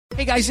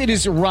Hey guys, it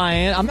is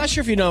Ryan. I'm not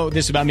sure if you know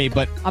this about me,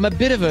 but I'm a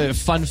bit of a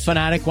fun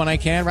fanatic when I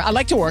can. I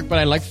like to work, but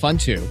I like fun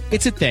too.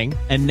 It's a thing.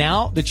 And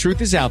now the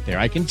truth is out there.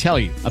 I can tell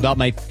you about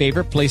my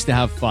favorite place to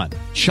have fun.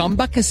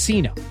 Chumba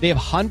Casino. They have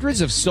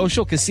hundreds of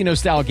social casino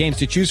style games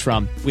to choose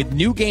from with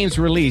new games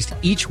released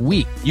each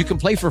week. You can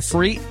play for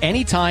free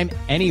anytime,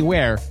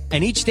 anywhere.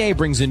 And each day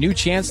brings a new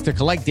chance to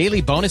collect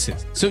daily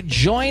bonuses. So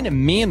join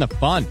me in the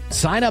fun.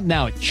 Sign up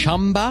now at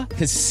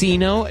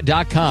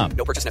ChumbaCasino.com.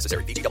 No purchase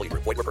necessary. VGW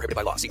Group. Void where prohibited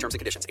by law. See terms and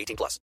conditions.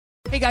 18+.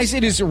 Hey guys,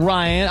 it is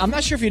Ryan. I'm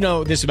not sure if you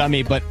know this about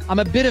me, but I'm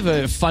a bit of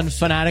a fun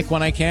fanatic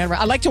when I can.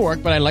 I like to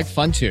work, but I like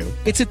fun too.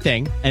 It's a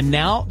thing. And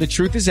now the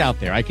truth is out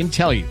there. I can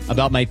tell you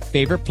about my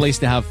favorite place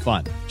to have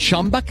fun.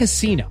 Chumba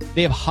Casino.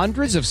 They have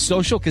hundreds of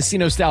social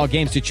casino style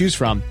games to choose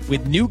from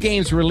with new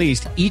games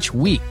released each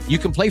week. You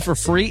can play for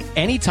free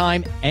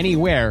anytime,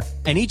 anywhere.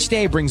 And each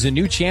day brings a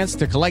new chance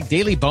to collect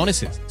daily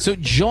bonuses. So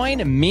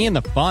join me in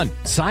the fun.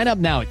 Sign up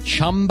now at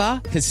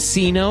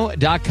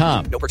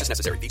ChumbaCasino.com. No purchase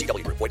necessary.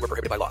 VGW Group. Void where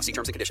prohibited by law. See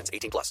terms and conditions.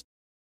 18+.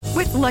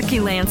 With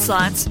Lucky Land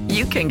Slots,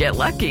 you can get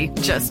lucky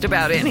just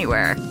about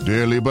anywhere.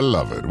 Dearly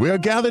beloved, we are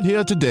gathered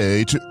here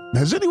today to...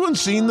 Has anyone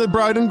seen the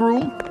bride and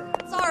groom?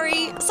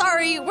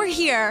 Sorry, we're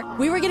here.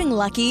 We were getting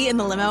lucky in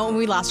the limo and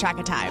we lost track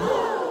of time.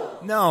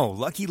 No,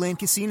 Lucky Land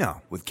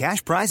Casino, with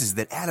cash prizes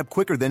that add up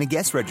quicker than a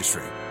guest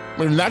registry.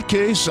 In that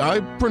case,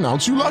 I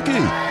pronounce you lucky.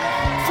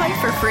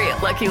 Play for free at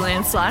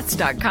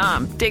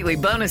LuckyLandSlots.com. Daily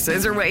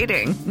bonuses are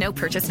waiting. No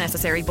purchase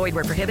necessary. Void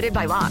where prohibited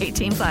by law.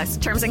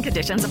 18+. Terms and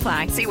conditions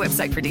apply. See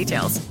website for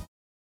details.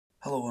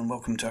 Hello and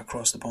welcome to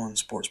Across the Pond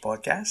Sports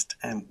Podcast.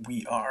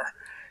 We are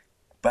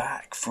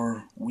back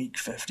for Week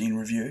 15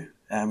 review.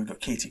 We've got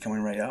Katie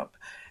coming right up.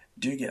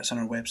 Do get us on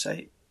our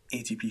website,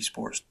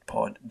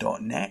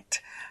 atpsportspod.net,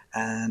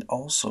 and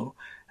also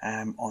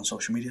on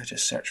social media,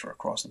 just search for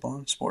Across the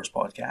Pond Sports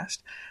Podcast.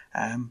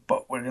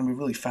 But we're going to be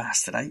really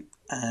fast tonight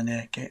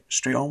and get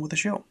straight on with the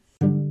show.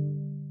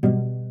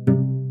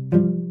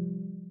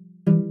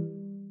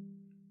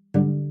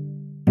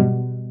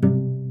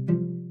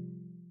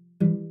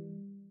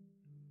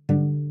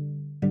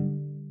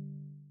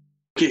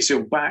 Okay,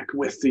 so back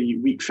with the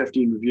Week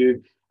 15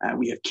 review.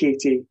 We have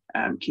Katie.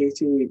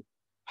 Katie,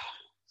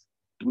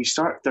 we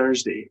start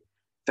Thursday.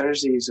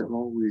 Thursdays are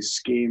always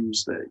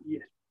games that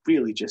you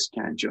really just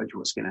can't judge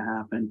what's going to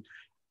happen.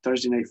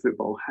 Thursday night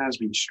football has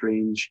been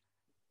strange.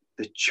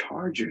 The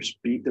Chargers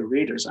beat the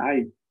Raiders.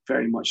 I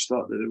very much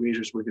thought that the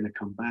Raiders were going to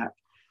come back,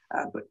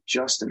 but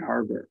Justin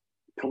Herbert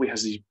probably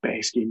has his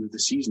best game of the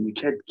season. The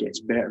kid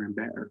gets better and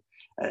better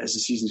as the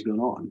season's going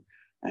on,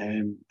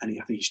 and I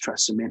think he's trying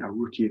to cement a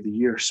Rookie of the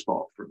Year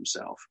spot for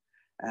himself.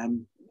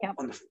 On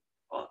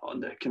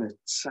the kind of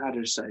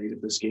sadder side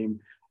of this game,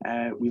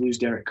 we lose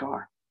Derek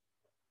Carr.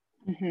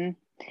 Mm-hmm.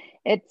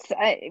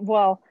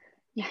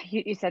 Yeah,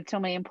 you said so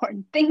many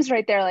important things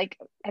right there. Like,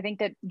 I think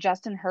that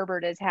Justin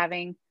Herbert is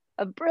having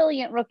a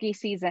brilliant rookie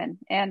season,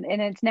 and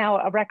it's now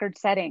a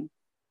record-setting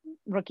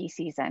rookie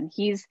season.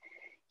 He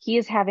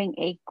is having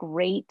a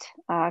great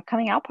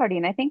coming out party,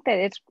 and I think that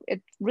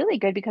it's really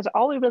good because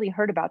all we really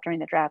heard about during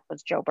the draft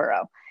was Joe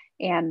Burrow,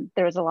 and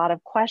there was a lot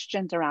of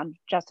questions around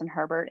Justin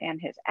Herbert and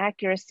his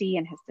accuracy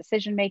and his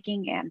decision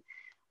making, and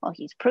well,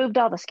 he's proved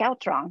all the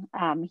scouts wrong.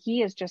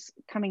 He is just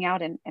coming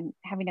out and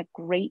having a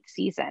great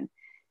season.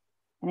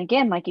 And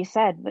again, like you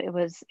said, it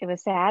was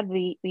sad.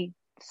 We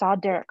saw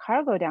Derek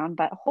Carr go down,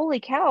 but holy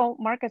cow,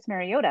 Marcus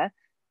Mariota,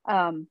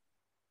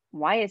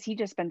 why has he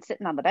just been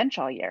sitting on the bench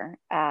all year?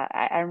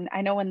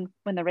 I know when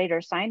the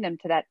Raiders signed him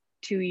to that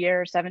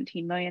 2-year,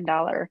 $17 million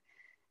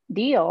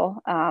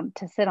deal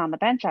to sit on the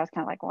bench, I was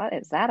kind of like, what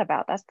is that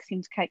about? That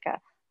seems like an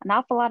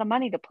awful lot of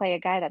money to play a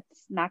guy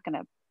that's not going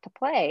to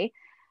play.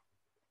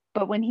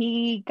 But when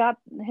he got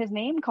his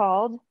name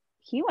called,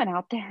 he went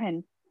out there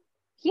and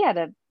he had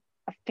a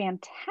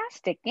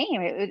fantastic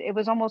game. It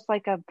was almost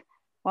like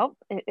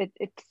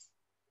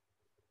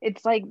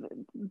it's like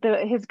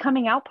his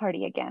coming out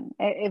party again.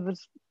 It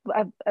was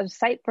a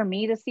sight for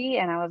me to see,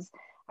 and I was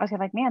kind of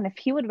like, man, if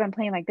he would have been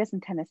playing like this in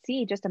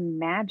Tennessee, just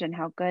imagine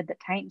how good the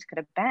Titans could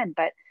have been.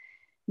 But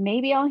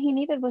maybe all he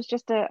needed was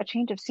just a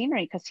change of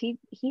scenery, because he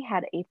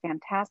had a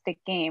fantastic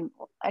game.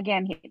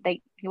 Again,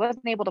 he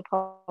wasn't able to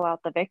pull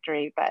out the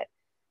victory, but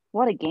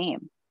what a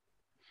game.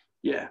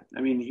 Yeah,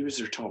 I mean, he was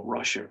their top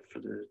rusher for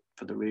the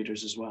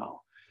Raiders as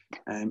well.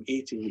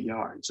 88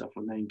 yards off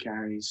of 9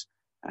 carries.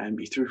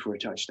 He threw for a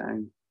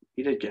touchdown.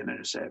 He did get an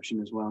interception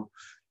as well.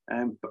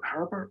 But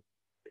Herbert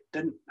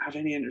didn't have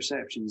any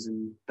interceptions,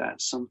 and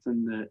that's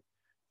something that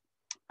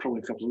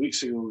probably a couple of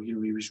weeks ago, he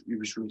was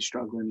really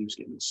struggling. He was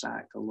getting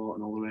sacked a lot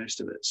and all the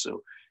rest of it.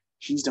 So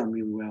he's done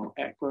really well.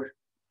 Eckler,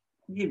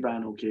 he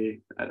ran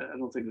okay. I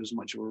don't think there was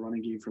much of a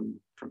running game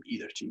from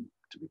either team,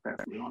 to be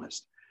perfectly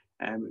honest.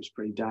 It was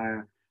pretty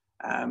dire.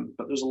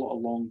 But there's a lot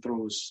of long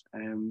throws.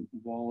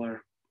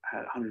 Waller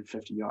had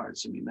 150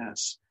 yards. I mean,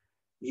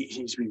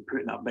 he's been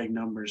putting up big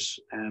numbers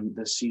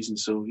this season,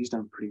 so he's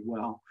done pretty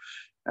well.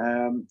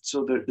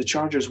 So the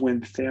Chargers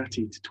win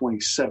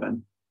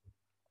 30-27.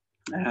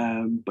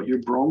 But your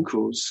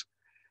Broncos,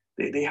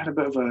 they had a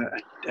bit of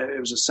it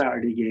was a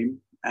Saturday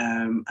game.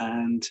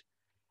 And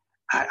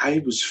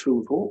I was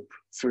full of hope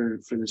for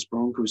this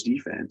Broncos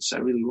defense. I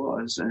really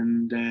was,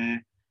 and they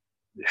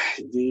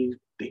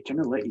kind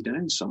of let you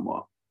down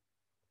somewhat.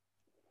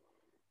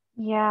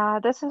 Yeah,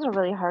 this is a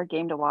really hard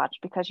game to watch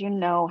because you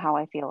know how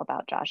I feel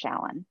about Josh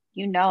Allen.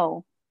 You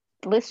know,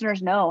 the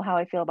listeners know how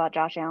I feel about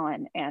Josh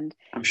Allen, and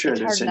I'm sure it's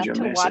they'll hard send enough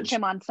you a to watch message.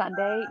 him on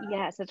Sunday.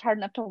 Yes, it's hard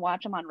enough to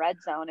watch him on Red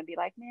Zone and be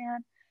like,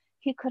 man,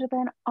 he could have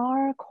been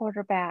our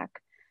quarterback.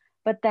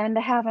 But then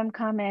to have him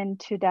come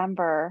into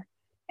Denver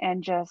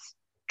and just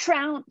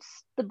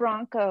trounce the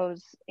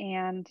Broncos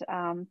and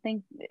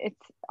think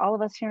it's all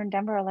of us here in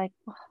Denver are like,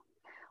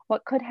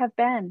 what could have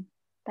been?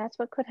 That's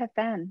what could have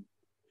been.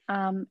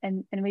 And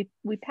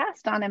we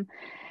passed on him.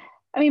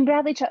 I mean,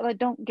 Bradley Chubb, like,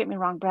 don't get me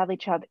wrong, Bradley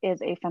Chubb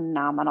is a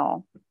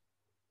phenomenal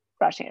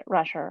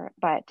rusher,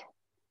 but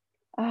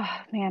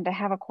man, to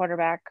have a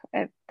quarterback,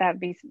 that'd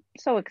be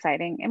so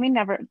exciting. I mean,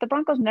 the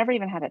Broncos never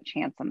even had a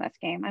chance in this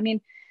game. I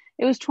mean,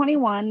 it was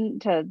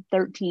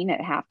 21-13 at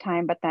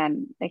halftime, but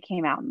then they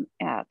came out,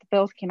 the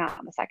Bills came out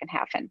in the second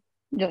half and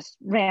just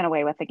ran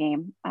away with the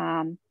game.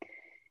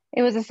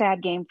 It was a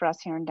sad game for us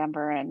here in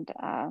Denver, and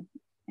again,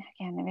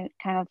 I mean, it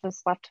kind of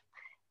just left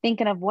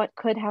thinking of what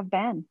could have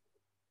been.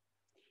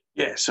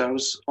 Yeah, so I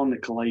was on the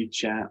Collide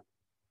chat,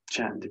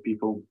 chatting to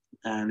people,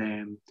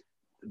 and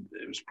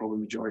it was probably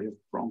the majority of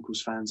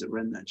Broncos fans that were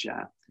in that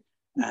chat.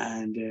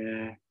 And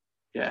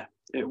yeah,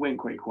 it went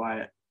quite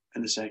quiet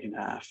in the second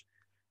half.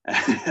 I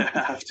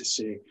have to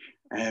say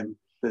that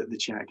the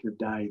chat kind of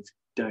died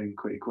down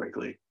quite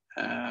quickly.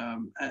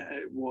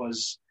 It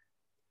was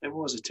a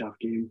tough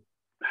game.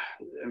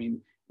 I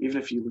mean,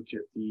 even if you look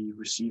at the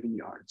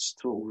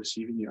total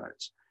receiving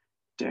yards,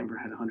 Denver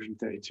had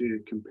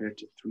 132 compared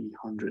to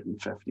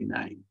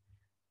 359.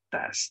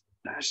 That's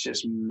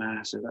just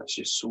massive. That's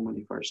just so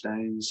many first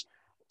downs.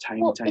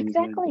 Time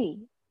exactly.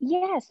 again.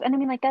 Yes, and I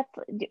mean, like,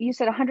 you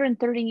said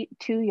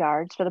 132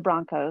 yards for the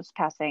Broncos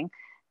passing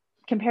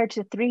compared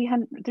to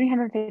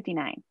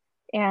 359,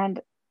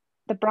 and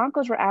the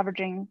Broncos were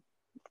averaging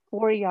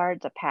 4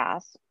 yards a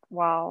pass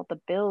while the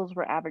Bills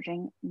were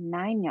averaging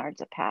 9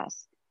 yards a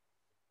pass.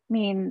 I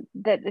mean,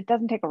 that it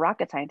doesn't take a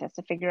rocket scientist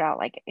to figure out,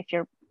 like, if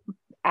your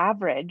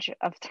average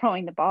of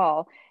throwing the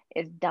ball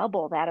is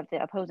double that of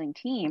the opposing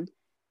team,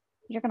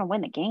 you're going to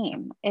win the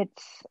game.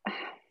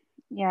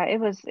 Yeah, it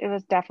was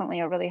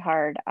definitely a really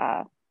hard,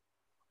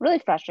 really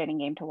frustrating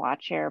game to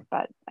watch here.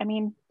 But I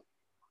mean,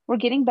 we're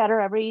getting better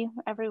every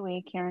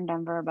week here in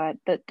Denver. But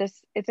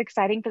it's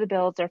exciting for the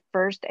Bills, their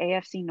first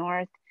AFC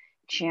North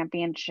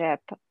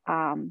championship,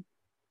 AFC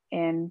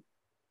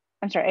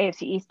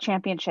East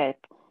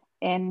championship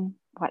in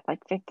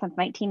since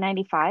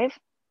 1995.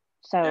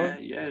 So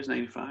yeah, it was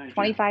 95.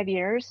 25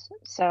 years.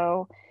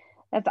 So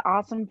that's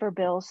awesome for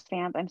Bills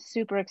fans. I'm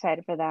super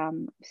excited for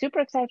them.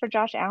 Super excited for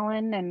Josh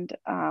Allen and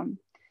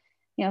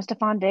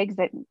Stephon Diggs.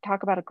 That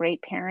talk about a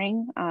great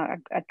pairing,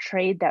 a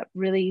trade that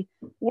really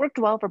worked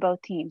well for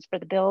both teams, for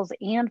the Bills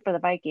and for the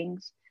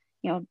Vikings.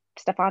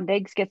 Stephon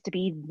Diggs gets to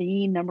be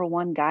the number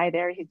one guy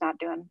there. He's not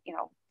doing,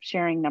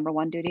 sharing number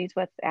one duties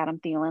with Adam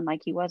Thielen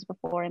like he was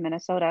before in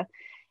Minnesota.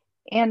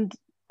 And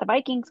the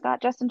Vikings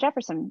got Justin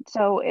Jefferson.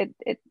 So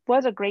it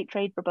was a great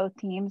trade for both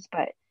teams,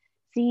 but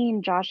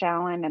seeing Josh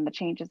Allen and the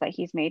changes that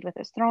he's made with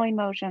his throwing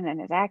motion and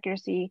his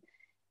accuracy,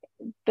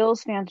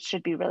 Bills fans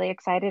should be really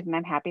excited, and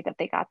I'm happy that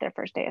they got their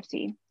first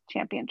AFC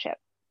championship.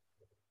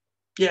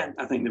 Yeah,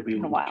 I think they'll be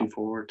looking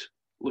forward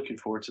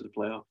to the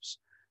playoffs.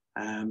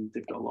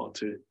 They've got a lot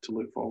to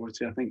look forward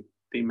to. I think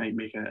they might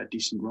make a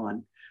decent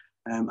run.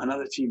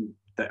 Another team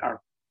that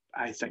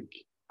I think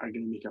are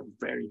going to make a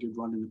very good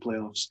run in the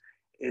playoffs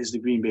is the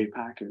Green Bay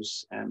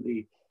Packers.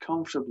 They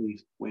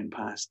comfortably went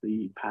past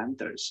the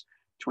Panthers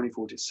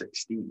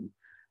 24-16.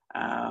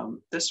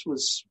 This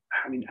was,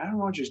 I mean, Aaron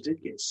Rodgers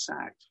did get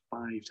sacked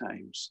 5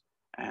 times,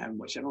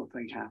 which I don't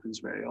think happens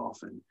very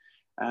often.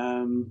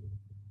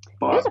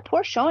 But it was a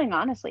poor showing,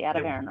 honestly, out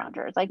of Aaron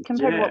Rodgers. Like,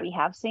 compared to what we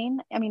have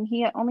seen, I mean,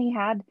 he only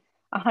had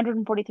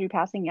 143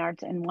 passing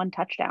yards and 1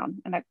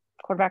 touchdown and a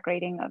quarterback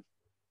rating of,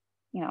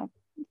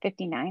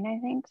 59, I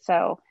think.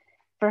 So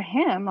for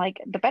him,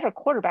 like, the better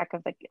quarterback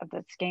of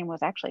this game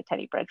was actually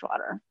Teddy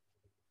Bridgewater.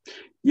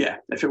 Yeah,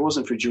 if it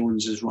wasn't for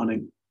Jones's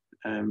running,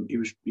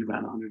 he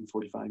ran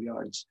 145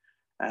 yards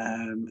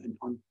and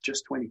on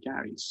just 20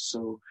 carries.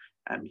 So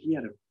he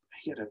had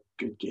a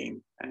good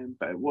game.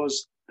 But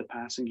the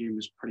passing game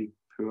was pretty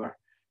poor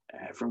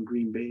from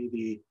Green Bay.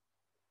 They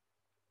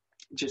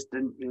just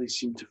didn't really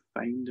seem to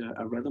find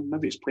a rhythm.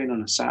 Maybe it's playing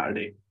on a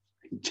Saturday.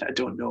 I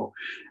don't know.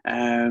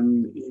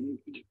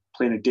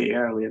 Playing a day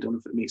early, I don't know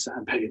if it makes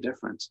that big a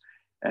difference.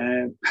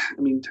 I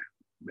mean,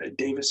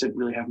 Davis didn't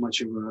really have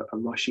much of a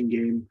rushing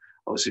game.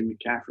 Obviously,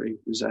 McCaffrey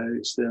was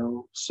out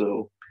still.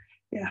 So,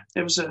 yeah,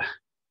 it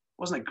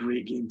wasn't a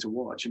great game to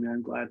watch. I mean,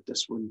 I'm glad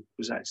this one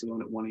was actually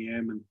on at 1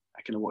 a.m. and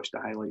I kind of watched the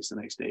highlights the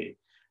next day.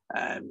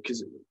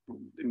 Because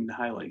the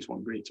highlights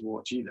weren't great to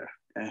watch either,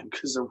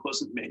 because there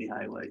wasn't many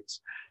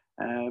highlights.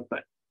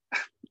 But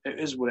it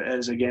is what it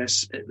is, I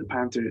guess.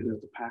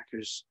 The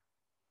Packers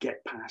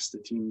get past the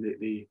team that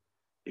they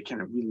they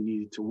kind of really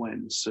needed to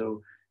win.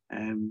 So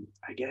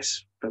I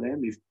guess for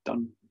them, they've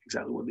done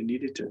exactly what they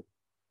needed to.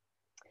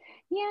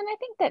 Yeah, and I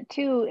think that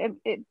too,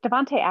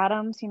 Devontae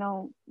Adams,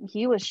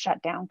 he was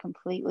shut down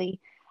completely.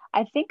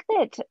 I think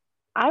that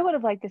I would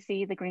have liked to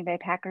see the Green Bay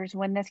Packers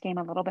win this game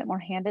a little bit more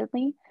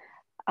handedly,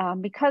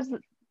 because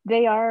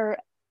they are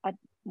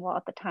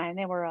at the time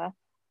they were a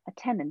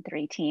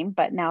 10-3 team,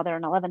 but now they're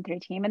an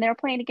 11-3 team, and they're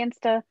playing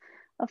against a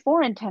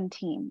 4-10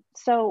 team.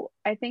 So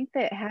I think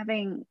that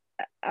having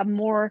a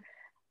more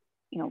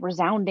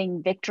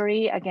resounding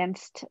victory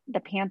against the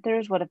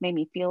Panthers would have made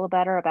me feel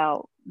better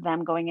about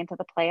them going into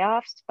the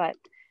playoffs. But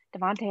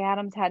Devontae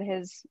Adams had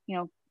his,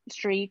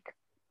 streak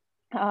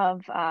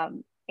of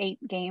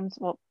 8 games,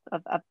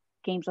 of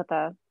games with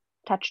a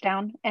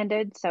touchdown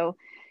ended. So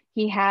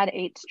he had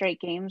 8 straight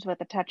games with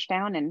a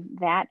touchdown, and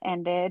that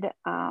ended.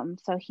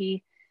 So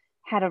he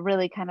had a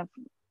really kind of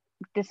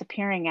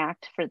disappearing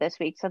act for this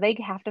week. So they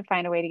have to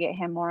find a way to get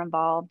him more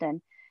involved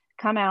and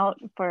come out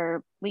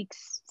for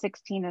weeks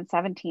 16 and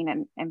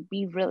 17 and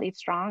be really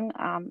strong,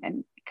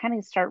 and kind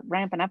of start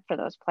ramping up for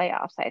those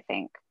playoffs, I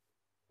think.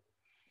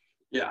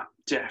 Yeah,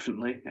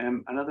 definitely.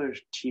 Another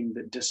team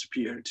that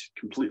disappeared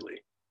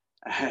completely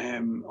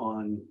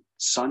on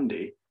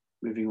Sunday,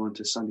 moving on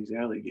to Sunday's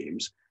early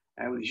games,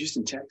 were the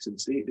Houston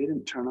Texans. They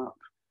didn't turn up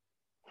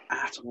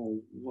at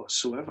all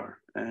whatsoever.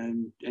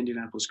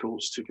 Indianapolis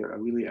Colts took a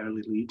really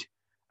early lead.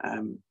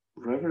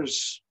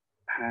 Rivers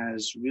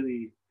has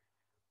really,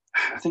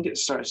 I think at the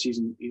start of the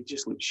season, he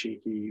just looked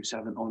shaky. He was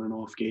having on and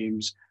off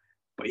games,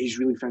 but he's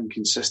really found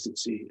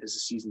consistency as the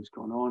season's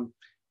gone on.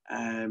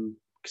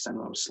 Because I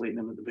know I was slating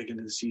him at the beginning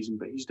of the season,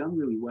 but he's done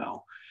really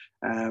well.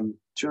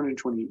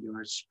 228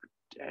 yards,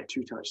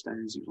 2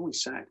 touchdowns. He was only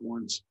sacked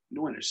once,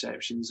 no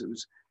interceptions. It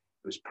was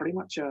pretty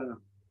much a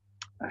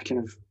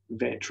kind of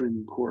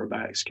veteran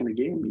quarterbacks kind of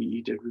game.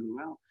 He did really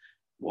well.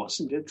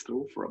 Watson did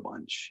throw for a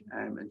bunch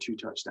and 2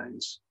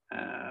 touchdowns.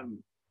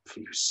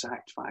 He was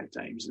sacked 5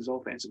 times. His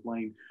offensive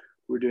line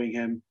were doing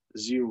him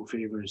 0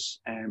 favors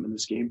in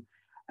this game.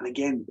 And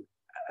again,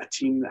 a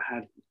team that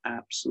had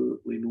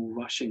absolutely no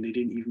rushing. They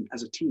didn't even,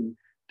 as a team,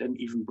 didn't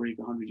even break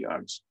 100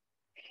 yards.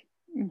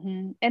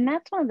 Mm-hmm. And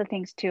that's one of the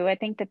things too. I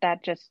think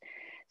that just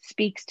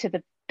speaks to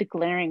the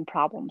glaring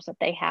problems that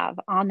they have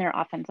on their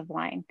offensive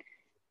line.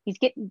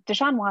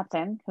 Deshaun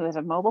Watson, who is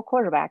a mobile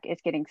quarterback,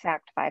 is getting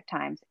sacked 5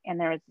 times, and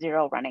there is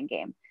 0 running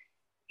game.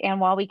 And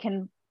while we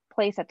can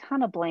place a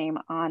ton of blame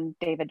on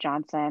David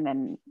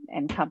Johnson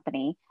and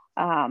company,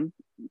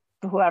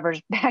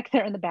 whoever's back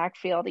there in the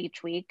backfield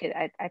each week,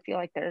 I feel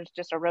like there's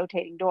just a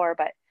rotating door.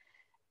 But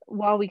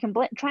while we can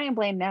try and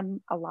blame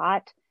them a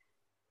lot,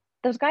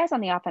 those guys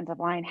on the offensive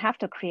line have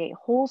to create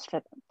holes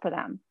for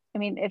them. I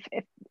mean, if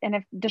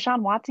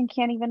Deshaun Watson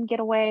can't even get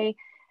away,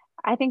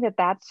 I think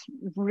that's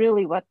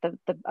really what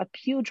a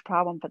huge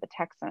problem for the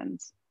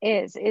Texans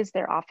is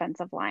their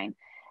offensive line.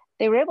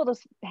 They were able to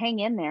hang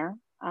in there,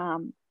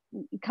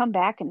 come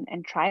back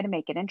and try to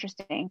make it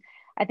interesting.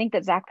 I think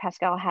that Zach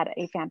Pascal had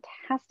a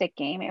fantastic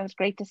game. It was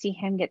great to see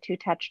him get 2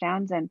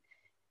 touchdowns,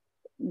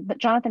 but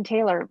Jonathan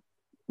Taylor,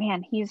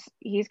 man, he's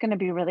going to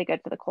be really good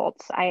for the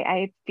Colts.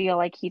 I feel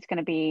like he's going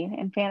to be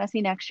in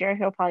fantasy next year.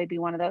 He'll probably be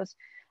one of those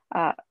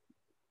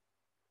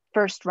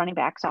first running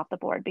backs off the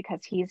board,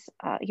 because he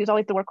was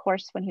always the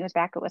workhorse when he was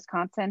back at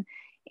Wisconsin,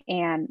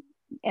 and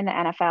in the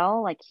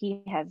NFL, like,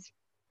 he has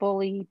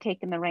fully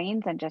taken the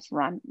reins and just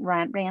ran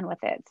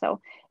with it.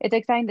 So it's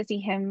exciting to see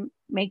him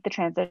make the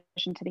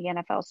transition to the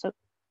NFL. So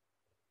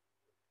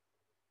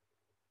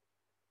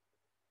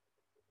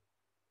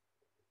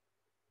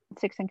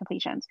 6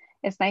 incompletions.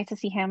 It's nice to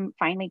see him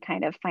finally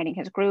kind of finding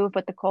his groove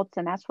with the Colts,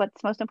 and that's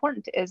what's most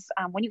important is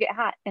when you get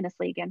hot in this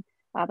league, and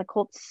the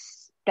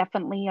Colts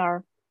definitely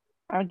are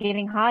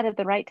getting hot at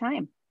the right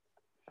time.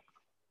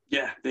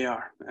 Yeah, they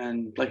are.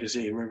 And like I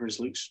say, Rivers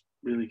looks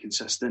really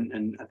consistent,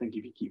 and I think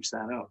if he keeps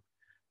that up,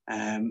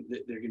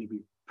 they're going to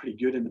be pretty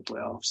good in the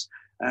playoffs.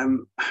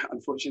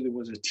 Unfortunately, there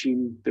was a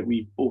team that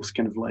we both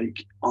kind of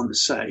like on the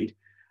side,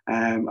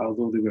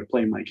 although they were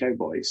playing my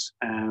Cowboys.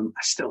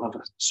 I still have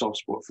a soft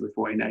spot for the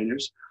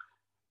 49ers,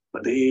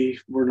 but they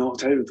were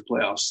knocked out of the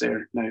playoffs.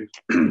 They're now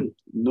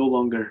no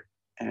longer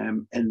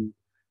in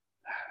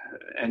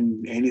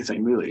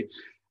anything, really.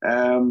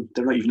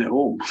 They're not even at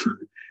home.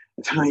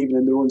 They're not even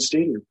in their own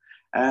stadium.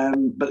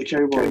 But the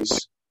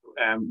Cowboys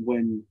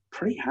win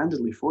pretty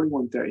handily,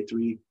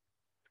 41-33.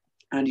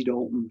 Andy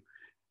Dalton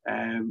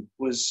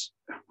was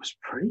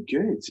pretty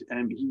good.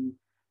 He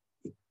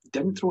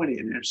didn't throw any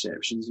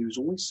interceptions. He was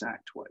only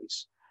sacked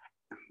twice.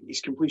 His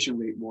completion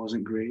rate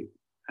wasn't great,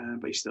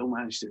 but he still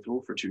managed to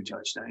throw for 2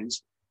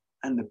 touchdowns.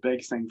 And the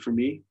biggest thing for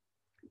me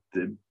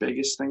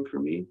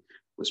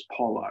was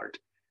Pollard,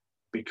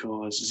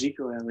 because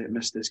Ezekiel Elliott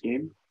missed this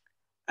game,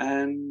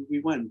 and we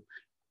win.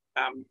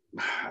 I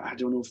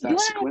don't know if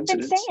that's a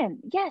coincidence.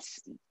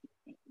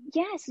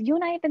 Yes, you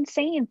and I have been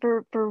saying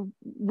for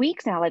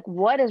weeks now, like,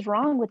 what is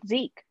wrong with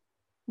Zeke?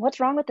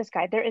 What's wrong with this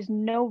guy? There is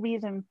no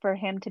reason for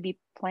him to be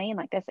playing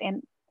like this.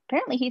 And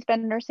apparently he's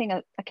been nursing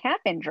a calf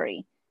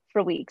injury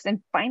for weeks.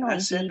 And finally I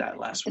said that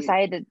last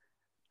decided week.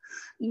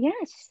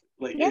 Yes.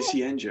 Like, yes. is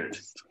he injured?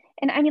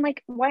 And I mean,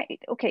 like, why?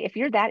 Okay, if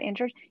you're that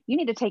injured, you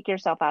need to take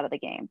yourself out of the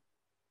game.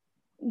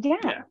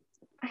 Yeah,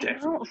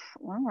 definitely.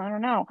 I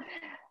don't know.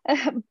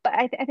 But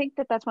I think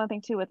that's one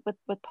thing too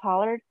with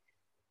Pollard.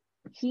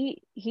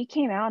 He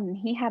came out and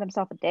he had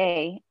himself a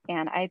day,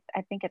 and I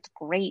think it's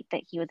great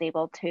that he was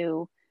able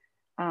to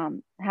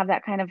have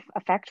that kind of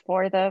effect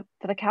for the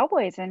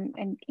Cowboys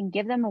and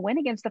give them a win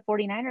against the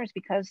 49ers,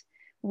 because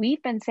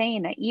we've been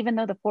saying that even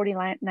though the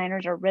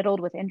 49ers are riddled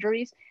with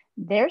injuries,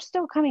 they're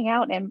still coming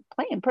out and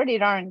playing pretty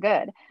darn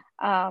good.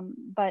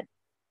 But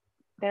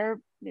the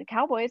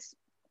Cowboys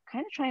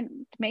kind of trying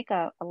to make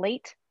a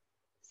late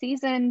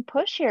season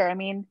push here. I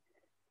mean,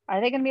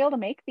 are they going to be able to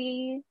make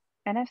the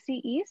NFC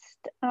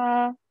East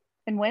and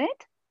win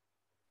it?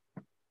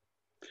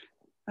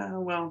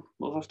 Well,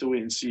 we'll have to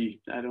wait and see.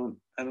 I'm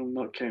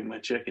not counting my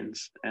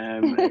chickens.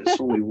 It's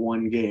only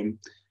one game.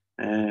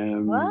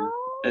 Well,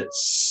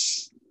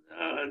 It's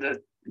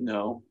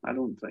no, I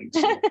don't think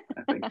so.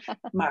 I think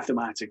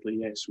mathematically,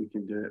 yes, we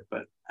can do it,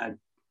 but I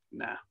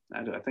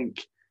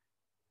think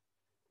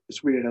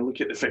it's weird. I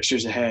look at the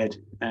fixtures ahead,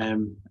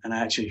 and I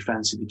actually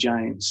fancy the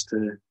Giants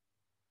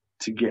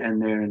to get in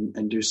there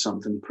and do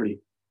something pretty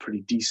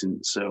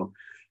decent. So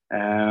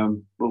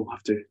we'll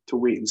have to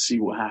wait and see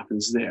what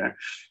happens there.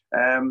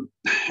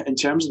 In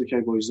terms of the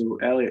Cowboys, though,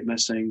 Elliott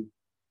missing,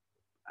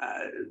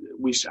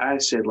 I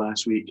said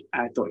last week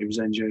I thought he was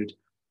injured,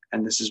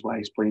 and this is why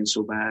he's playing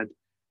so bad.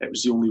 It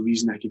was the only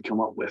reason I could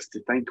come up with to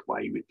think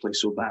why he would play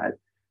so bad.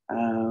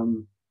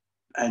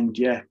 And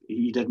yeah,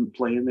 he didn't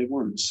play and they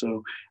won.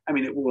 So, I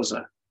mean, it was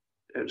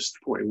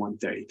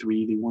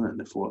 41-33. They won it in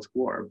the fourth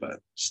quarter, but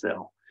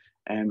still,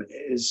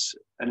 it is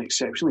an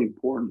exceptionally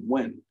important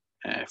win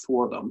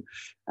for them.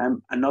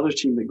 Another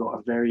team that got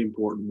a very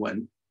important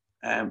win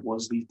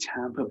was the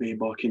Tampa Bay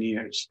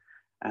Buccaneers.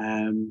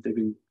 They've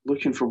been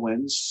looking for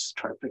wins,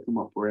 try to pick them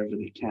up wherever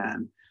they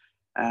can,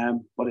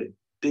 but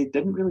they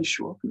didn't really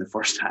show up in the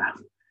first half.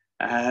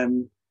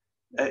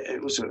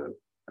 It was a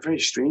very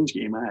strange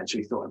game. I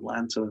actually thought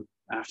Atlanta,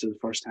 after the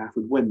first half,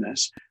 would win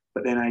this,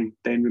 but then I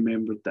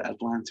remembered that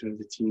Atlanta are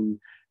the team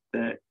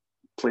that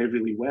played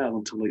really well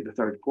until like the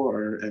third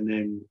quarter, and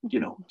then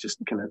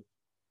just kind of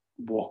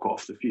walk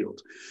off the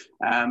field.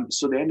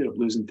 So they ended up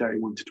losing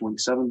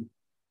 31-27.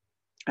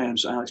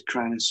 So Alex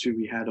Kranis, who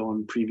we had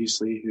on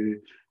previously, who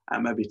I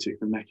maybe took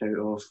the mick out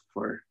of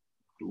for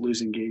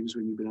losing games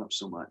when you've been up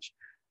so much,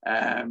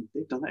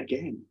 they've done it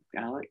again.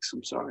 Alex,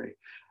 I'm sorry.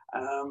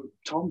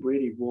 Tom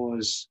Brady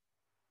was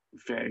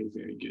very,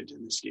 very good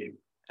in this game.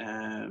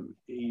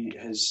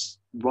 His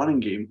running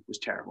game was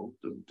terrible.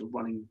 The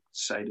running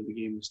side of the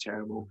game was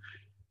terrible.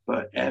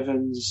 But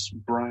Evans,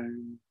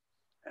 Brown,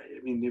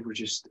 I mean, they were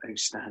just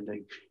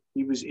outstanding.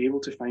 He was able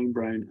to find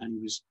Brown, and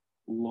he was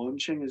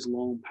launching his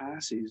long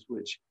passes,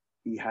 which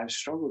he has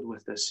struggled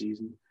with this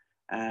season.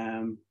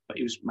 But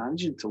he was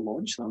managing to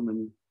launch them,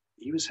 and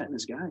he was hitting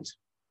his guys.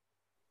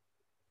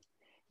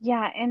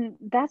 Yeah, and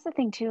that's the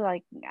thing too.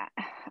 Like,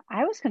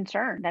 I was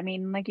concerned. I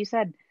mean, like you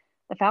said,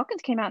 the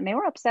Falcons came out and they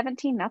were up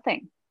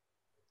 17-0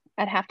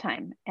 at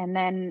halftime, and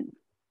then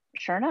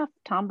sure enough,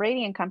 Tom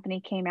Brady and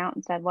company came out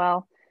and said,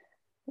 "Well,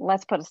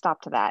 let's put a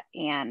stop to that,"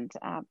 and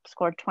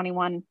scored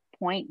 21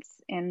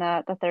 points in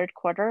the third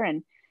quarter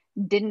and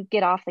didn't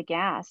get off the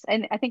gas.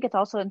 And I think it's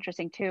also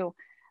interesting too,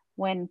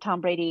 when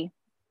Tom Brady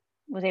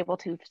was able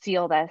to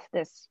seal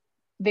this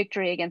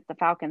victory against the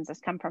Falcons, this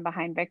come from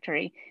behind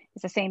victory.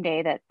 It's the same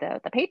day that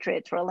the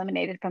Patriots were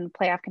eliminated from the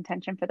playoff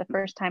contention for the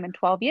first time in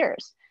 12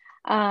 years.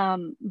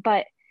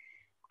 But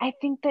I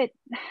think that,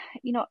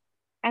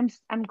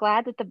 I'm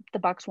glad that the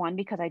Bucs won,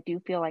 because I do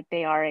feel like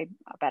they are a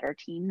better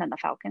team than the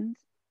Falcons.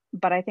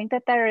 But I think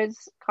that there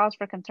is cause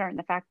for concern.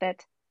 The fact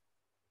that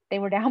they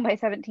were down by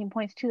 17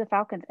 points to the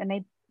Falcons and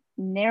they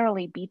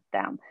narrowly beat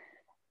them.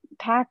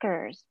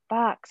 Packers,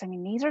 Bucs. I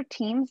mean, these are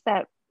teams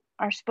that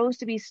are supposed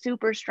to be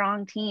super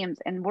strong teams,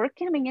 and we're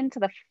coming into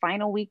the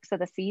final weeks of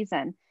the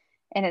season,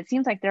 and it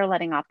seems like they're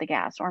letting off the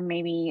gas, or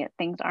maybe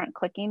things aren't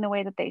clicking the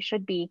way that they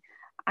should be.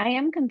 I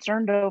am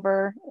concerned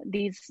over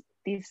these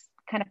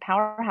kind of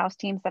powerhouse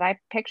teams that I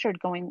pictured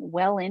going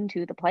well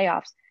into the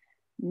playoffs,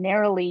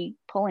 narrowly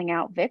pulling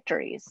out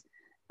victories.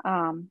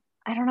 I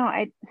don't know.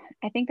 I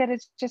think that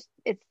it's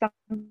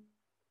something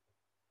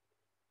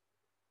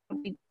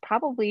we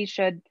probably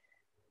should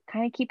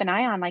kind of keep an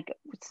eye on, like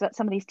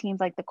some of these teams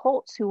like the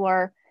Colts, who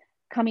are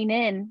coming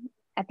in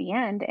at the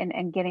end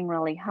and getting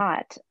really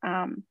hot.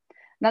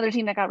 Another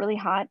team that got really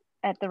hot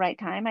at the right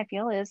time, I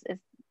feel, is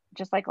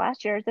just like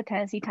last year, is the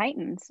Tennessee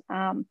Titans.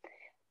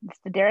 It's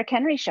the Derrick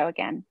Henry show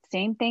again.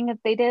 Same thing that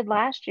they did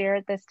last year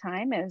at this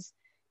time is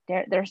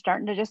they're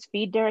starting to just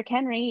feed Derrick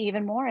Henry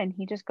even more, and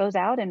he just goes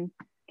out and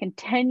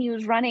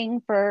continues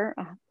running for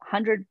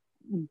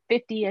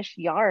 150-ish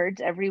yards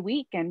every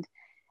week, and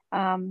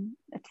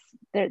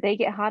they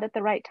get hot at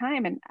the right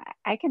time. And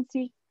I can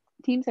see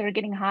teams that are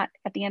getting hot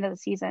at the end of the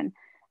season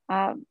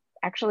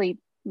actually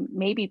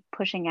maybe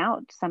pushing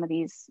out some of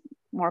these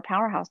more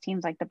powerhouse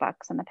teams like the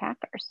Bucs and the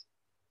Packers.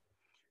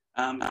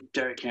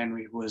 Derrick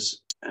Henry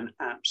was an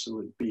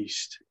absolute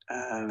beast.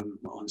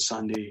 On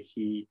Sunday,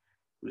 he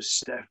was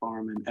Steph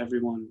arming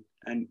everyone.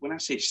 And when I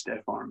say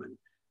Steph arming,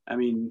 I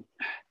mean,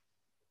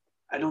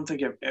 I don't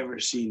think I've ever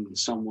seen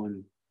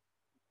someone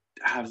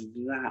have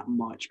that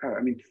much power.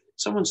 I mean,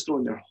 someone's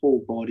throwing their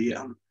whole body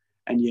at him,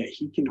 and yet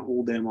he can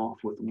hold them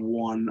off with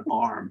one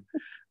arm.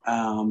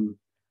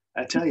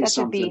 I tell you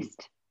something.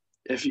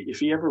 If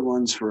he ever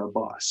runs for a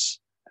bus,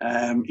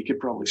 he could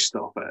probably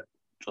stop it.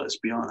 Let's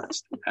be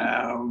honest.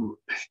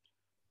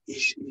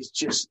 He's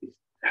just.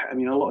 I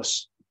mean, a lot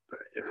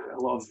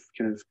of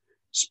kind of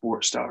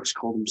sports stars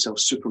call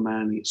themselves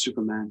Superman. They get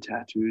Superman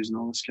tattoos and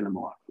all this kind of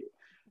malarkey.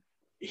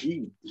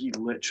 He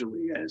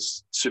literally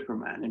is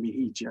Superman. I mean,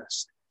 he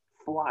just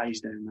flies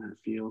down that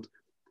field.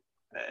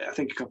 I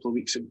think a couple of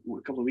weeks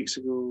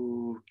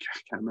ago, I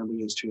can't remember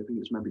against who. I think it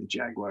was maybe the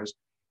Jaguars.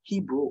 He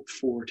broke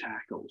 4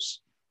 tackles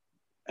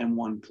in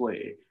one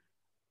play.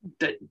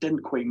 That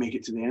didn't quite make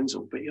it to the end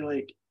zone, but you're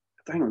like,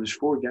 hang on, there's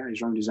 4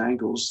 guys around his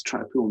ankles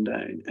trying to pull him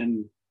down,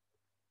 and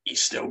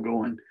he's still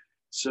going.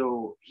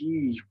 So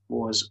he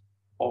was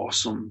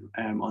awesome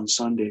on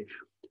Sunday.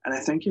 And I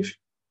think if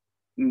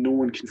no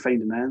one can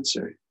find an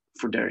answer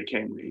for Derrick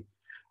Henry,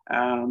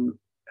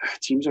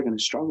 teams are going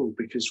to struggle,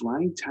 because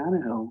Ryan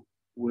Tannehill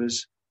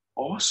was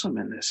awesome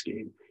in this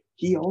game.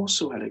 He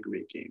also had a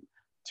great game.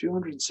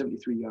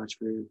 273 yards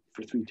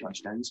for 3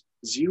 touchdowns,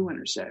 0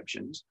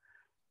 interceptions.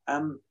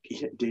 He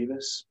hit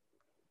Davis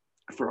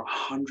for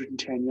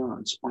 110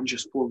 yards on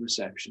just 4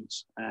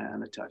 receptions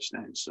and a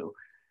touchdown. So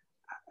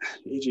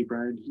AJ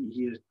Brown,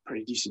 he had a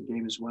pretty decent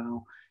game as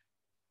well.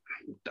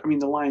 I mean,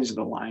 the Lions are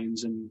the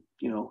Lions, and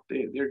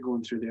they're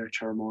going through their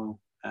turmoil.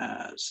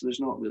 So there's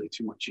not really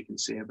too much you can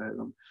say about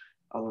them,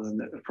 other than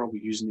that they're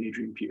probably using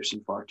Adrian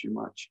Peterson far too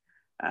much,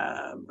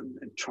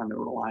 and trying to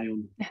rely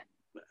on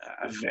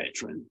a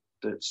veteran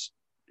that's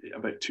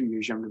about 2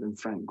 years younger than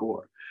Frank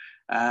Gore.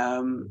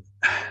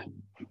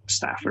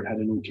 Stafford had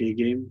an okay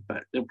game,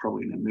 but they're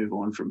probably going to move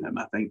on from him,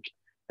 I think,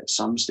 at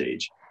some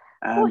stage.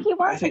 Well, he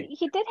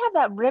did have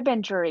that rib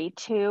injury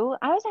too.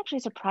 I was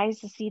actually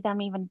surprised to see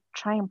them even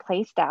try and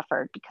play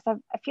Stafford, because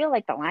I feel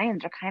like the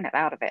Lions are kind of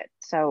out of it.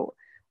 So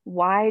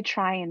why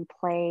try and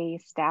play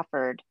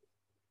Stafford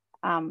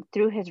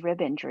through his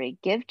rib injury?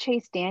 Give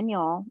Chase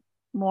Daniel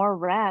more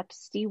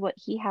reps, see what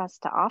he has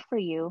to offer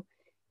you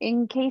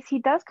in case he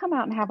does come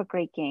out and have a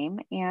great game.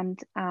 And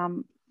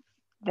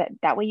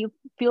that way you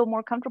feel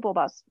more comfortable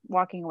about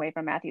walking away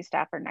from Matthew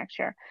Stafford next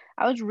year.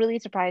 I was really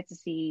surprised to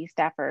see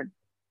Stafford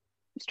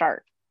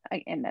start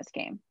in this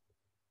game.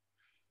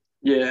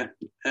 Yeah,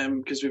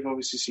 because we've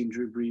obviously seen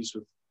Drew Brees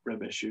with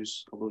rib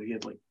issues, although he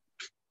had like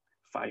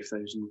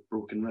 5,000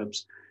 broken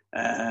ribs,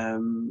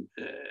 and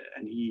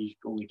he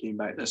only came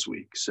back this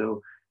week.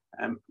 So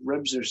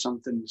ribs are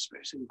something,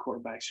 especially when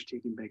quarterbacks are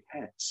taking big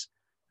hits.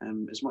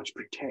 As much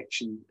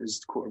protection as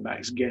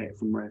quarterbacks get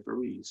from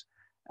referees,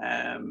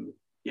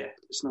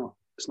 it's not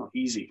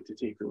easy to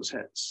take those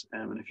hits.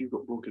 And if you've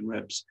got broken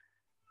ribs,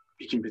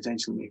 you can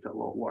potentially make it a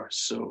lot worse.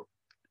 So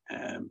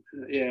I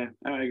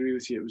agree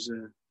with you. It was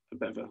a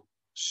bit of a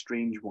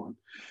strange one.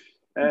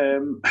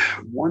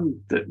 One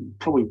that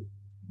probably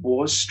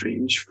was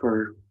strange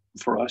for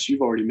us,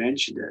 you've already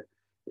mentioned it,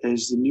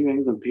 is the New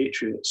England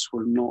Patriots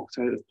were knocked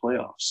out of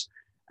playoffs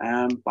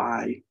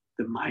by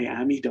the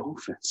Miami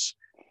Dolphins.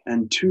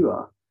 And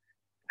Tua,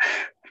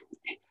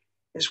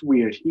 it's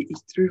weird. He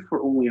threw for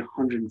only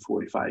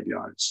 145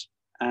 yards,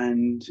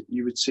 and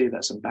you would say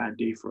that's a bad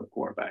day for a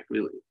quarterback,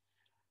 really.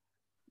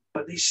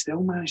 But they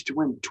still managed to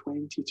win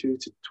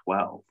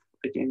 22-12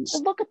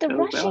 against. Look at the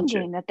rushing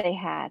game that they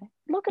had.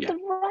 Look at the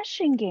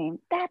rushing game.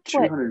 That's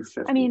what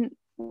I mean.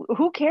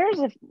 Who cares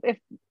if?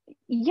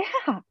 Yeah,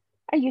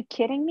 are you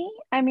kidding me?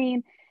 I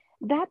mean,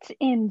 that's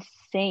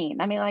insane.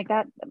 I mean, like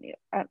that.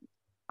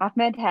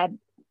 Ahmed had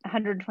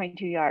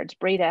 122 yards.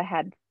 Breda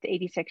had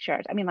 86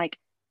 yards. I mean, like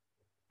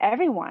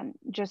everyone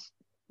just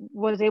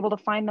was able to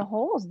find the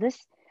holes.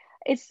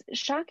 It's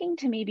shocking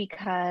to me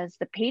because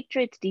the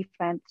Patriots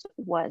defense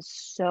was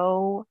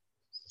so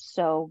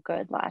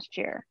good last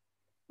year.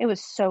 It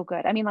was so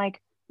good. I mean, like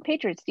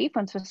Patriots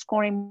defense was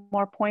scoring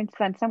more points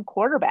than some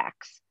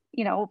quarterbacks,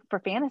 for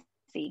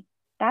fantasy.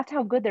 That's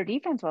how good their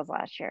defense was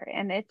last year.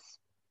 And it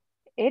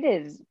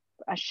is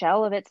a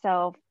shell of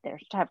itself. They're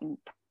having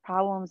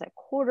problems at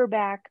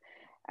quarterback.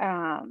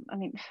 I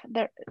mean,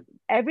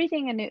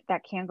 everything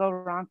that can go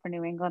wrong for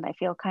New England, I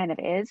feel kind of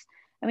is.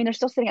 I mean, they're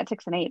still sitting at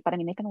 6-8, but I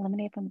mean, they've been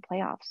eliminated from the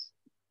playoffs.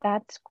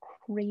 That's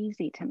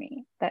crazy to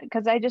me.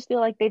 Because I just feel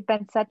like they've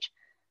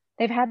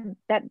had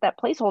that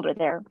placeholder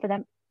there for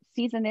them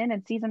season in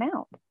and season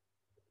out.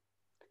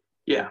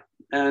 Yeah,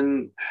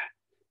 and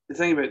the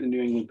thing about the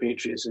New England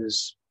Patriots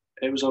is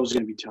it was always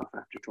going to be tough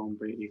after Tom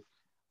Brady.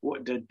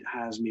 What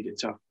has made it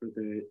tough for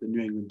the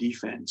New England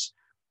defense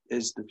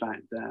is the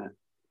fact that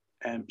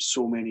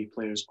so many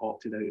players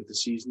opted out of the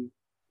season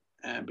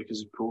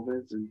because of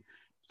COVID, and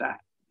that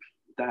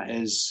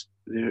is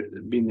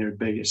been their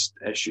biggest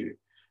issue.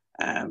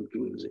 It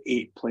was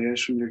 8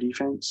 players from their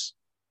defense,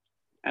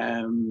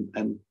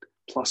 and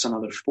plus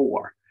another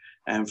 4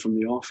 from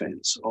the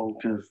offense, all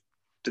kind of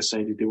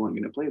decided they weren't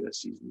going to play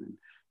this season.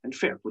 And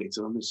fair play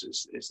to them.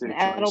 It's their choice.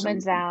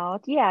 Edelman's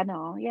out. Yeah,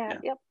 no, yeah,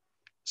 yep.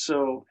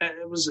 So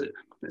it's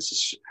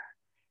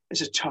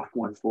a tough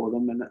one for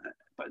them.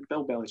 But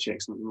Bill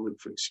Belichick's not going to look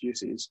for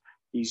excuses.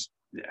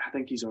 I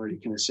think he's already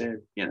kind of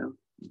said,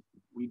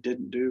 we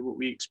didn't do what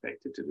we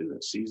expected to do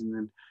this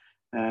season,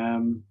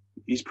 and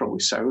he's probably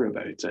sour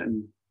about it.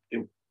 And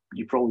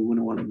you probably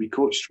wouldn't want to be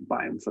coached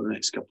by him for the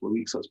next couple of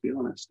weeks. Let's be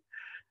honest,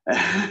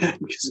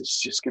 because it's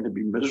just going to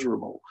be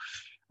miserable.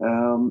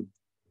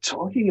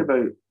 Talking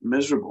about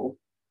miserable,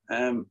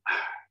 the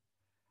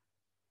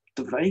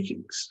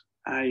Vikings.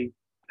 I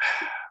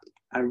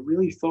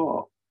really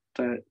thought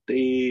that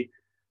they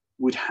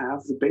would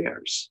have the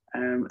Bears,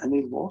 and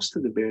they lost to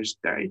the Bears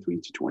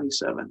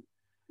 33-27.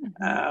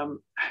 Mm-hmm.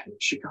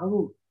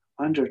 Chicago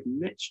under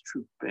Mitch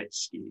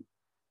Trubisky.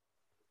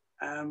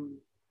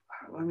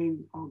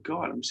 Oh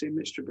God, I'm saying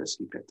Mitch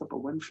Trubisky picked up a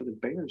win for the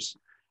Bears.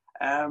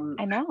 I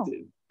know.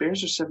 The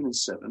Bears are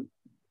 7-7.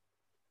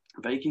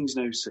 Vikings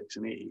now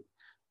 6-8.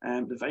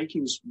 The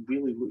Vikings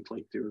really looked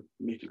like they were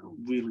making a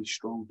really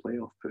strong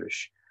playoff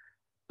push,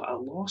 but a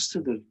loss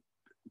to the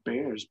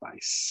Bears by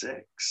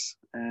 6.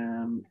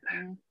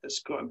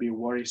 It's got to be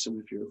worrisome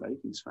if you're a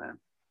Vikings fan.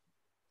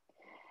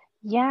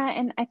 Yeah,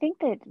 and I think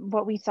that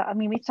what we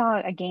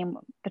saw a game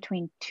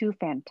between two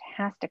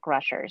fantastic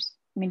rushers.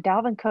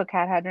 Dalvin Cook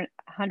had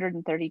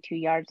 132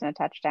 yards and a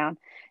touchdown.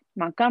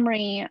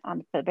 Montgomery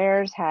on the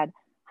Bears had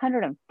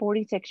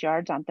 146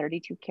 yards on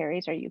 32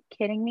 carries. Are you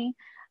kidding me?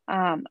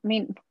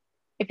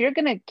 If you're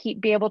going to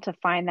be able to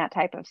find that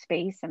type of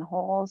space and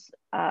holes,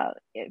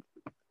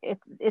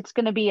 it's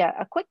going to be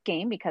a quick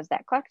game because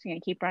that clock's going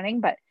to keep running.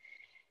 But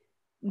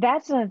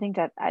that's one of the things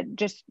that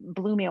just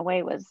blew me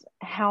away was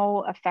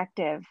how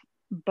effective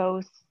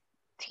both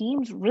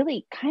teams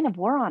really kind of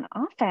were on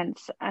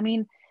offense.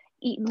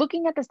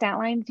 Looking at the stat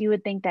lines, you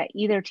would think that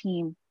either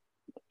team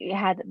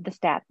had the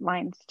stat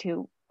lines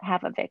to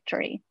have a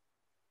victory.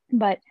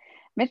 But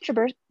Mitch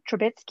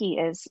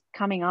Trubisky is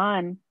coming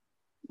on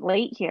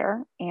late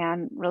here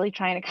and really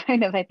trying to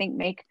kind of, I think,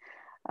 make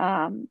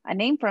a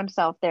name for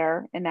himself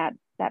there in that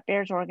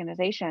Bears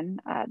organization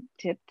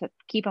to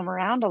keep him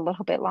around a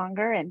little bit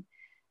longer, and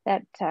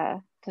that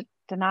to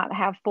not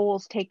have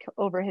Foles take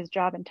over his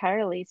job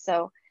entirely.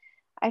 So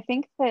I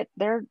think that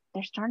they're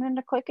starting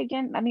to click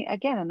again.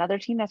 Again, another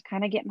team that's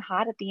kind of getting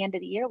hot at the end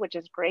of the year, which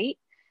is great.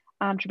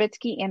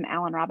 Trubisky and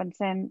Allen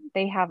Robinson,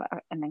 they have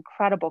an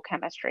incredible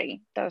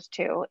chemistry, those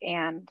two.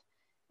 And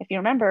if you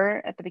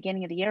remember at the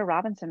beginning of the year,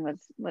 Robinson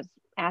was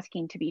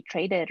asking to be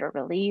traded or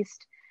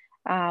released.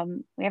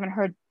 We haven't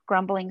heard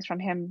grumblings from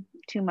him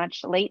too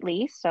much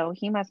lately, so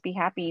he must be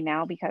happy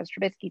now because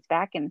Trubisky's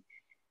back and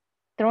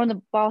throwing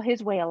the ball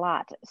his way a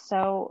lot.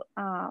 So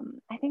I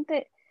think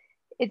that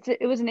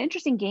it was an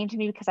interesting game to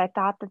me because I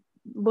thought that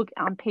look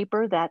on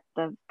paper that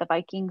the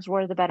Vikings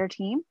were the better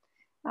team,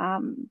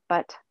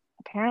 but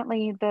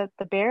apparently the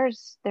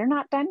Bears, they're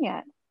not done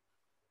yet.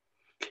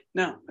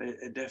 No,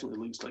 it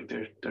definitely looks like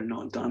they're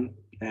not done.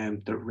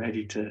 They're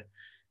ready to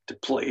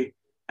play.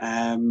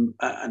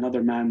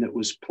 Another man that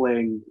was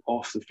playing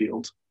off the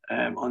field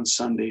on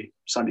Sunday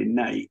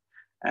night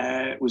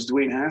was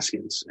Dwayne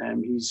Haskins.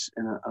 He's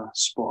in a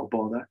spot of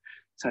bother.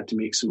 He's had to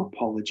make some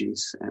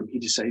apologies. He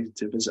decided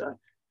to visit a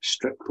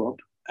strip club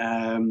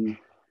on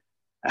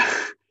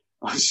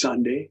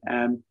Sunday.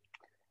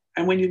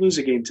 And when you lose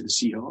a game to the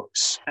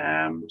Seahawks,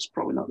 it's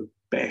probably not the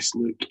best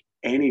look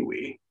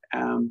anyway.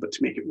 But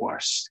to make it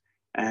worse,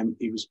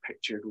 he was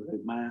pictured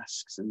without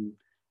masks and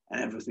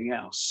everything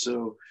else.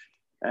 So,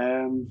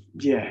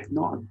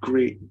 not a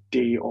great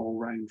day all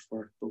round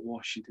for the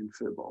Washington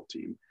football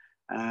team.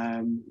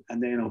 And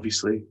then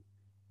obviously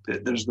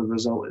there's the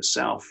result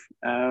itself.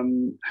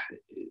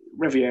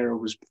 Riviera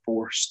was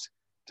forced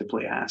to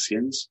play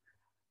Haskins.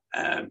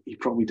 He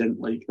probably didn't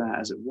like that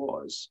as it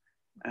was.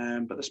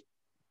 But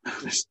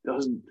this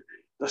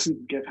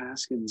doesn't give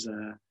Haskins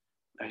a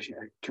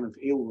kind of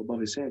halo above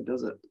his head,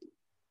 does it?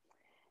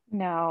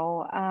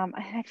 No,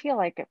 I feel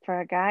like for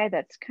a guy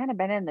that's kind of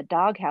been in the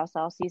doghouse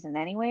all season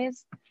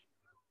anyways,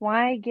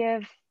 why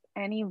give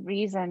any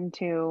reason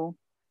to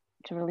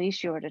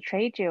release you or to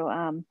trade you?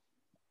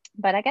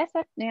 But I guess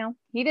that,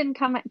 he didn't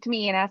come to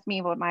me and ask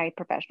me what my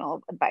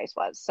professional advice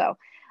was. So,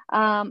 he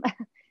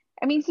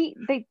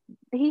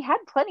had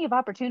plenty of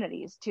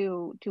opportunities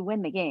to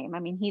win the game.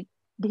 He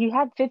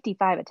had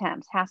 55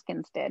 attempts,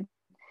 Haskins did.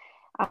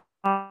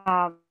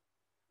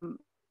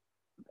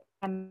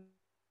 And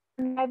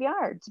 5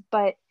 yards,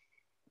 but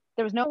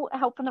there was no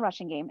help from the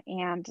rushing game.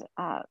 And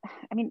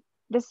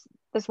this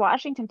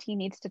Washington team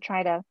needs to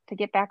try to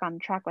get back on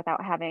track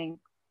without having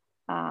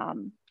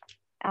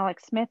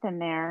Alex Smith in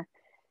there.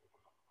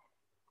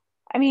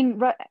 And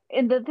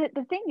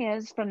the thing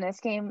is, from this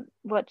game,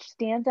 what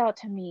stands out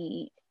to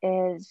me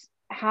is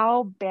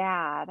how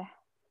bad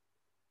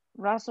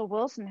Russell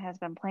Wilson has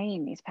been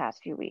playing these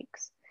past few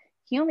weeks.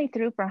 He only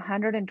threw for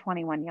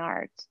 121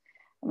 yards.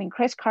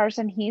 Chris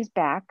Carson, he's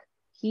back.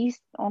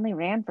 He's only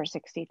ran for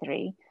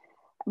 63.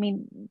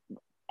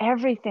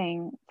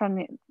 Everything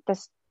from the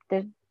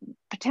the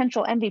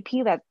potential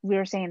MVP that we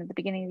were saying at the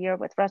beginning of the year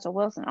with Russell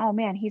Wilson. Oh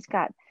man, he's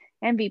got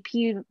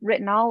MVP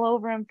written all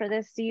over him for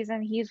this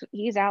season.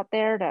 He's out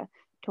there to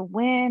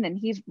win, and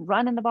he's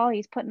running the ball.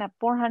 He's putting up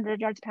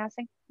 400 yards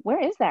passing. Where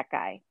is that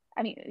guy?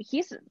 I mean,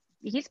 he's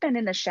been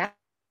in the shadows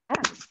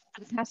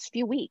for the past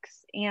few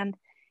weeks, and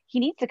he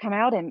needs to come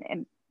out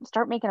and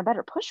start making a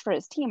better push for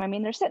his team. I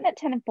mean, they're sitting at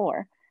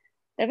 10-4.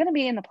 They're going to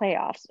be in the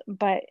playoffs,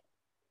 but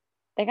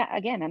they got,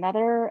 again,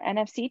 another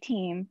NFC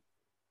team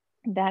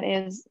that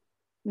is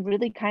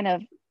really kind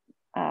of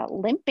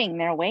limping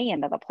their way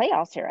into the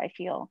playoffs here, I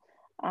feel.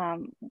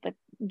 But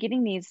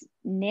getting these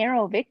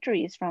narrow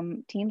victories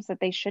from teams that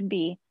they should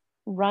be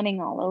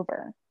running all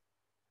over.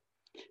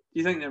 Do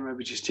you think they're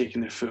maybe just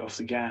taking their foot off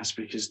the gas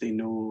because they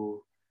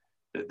know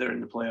that they're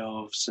in the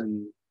playoffs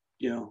and,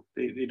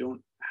 they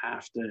don't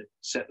have to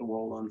set the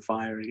world on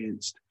fire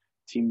against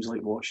teams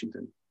like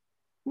Washington?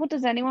 Well,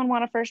 does anyone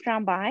want a first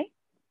round bye?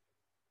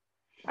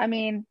 I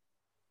mean,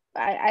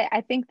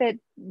 I think that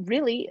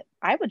really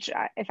I would,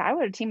 if I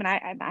were a team and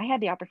I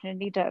had the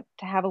opportunity to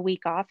have a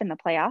week off in the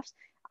playoffs,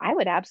 I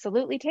would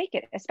absolutely take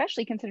it,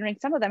 especially considering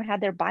some of them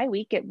had their bye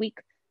week at week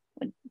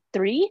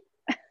 3.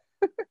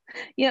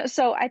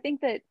 So I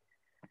think that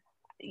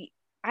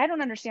I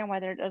don't understand why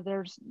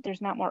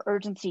there's not more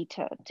urgency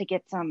to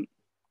get some,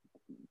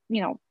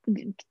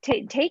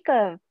 take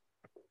a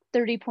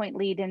 30-point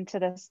lead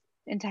into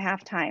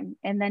halftime,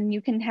 and then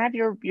you can have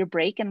your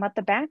break and let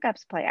the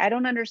backups play. I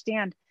don't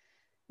understand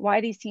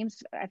why these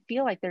teams, I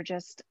feel like they're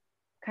just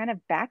kind of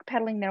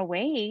backpedaling their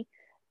way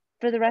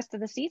for the rest of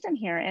the season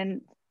here.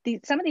 And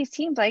some of these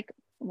teams like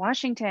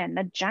Washington,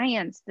 the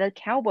Giants, the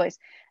Cowboys,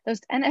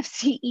 those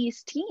NFC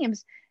East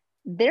teams,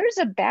 there's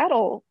a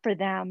battle for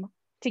them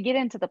to get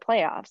into the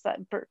playoffs.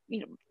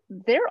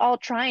 They're all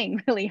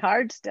trying really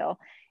hard still.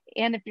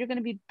 And if you're going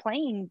to be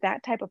playing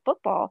that type of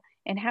football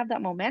and have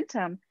that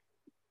momentum,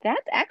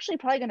 that's actually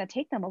probably going to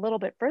take them a little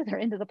bit further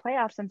into the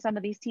playoffs than some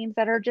of these teams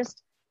that are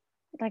just,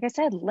 like I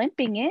said,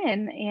 limping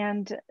in.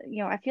 And,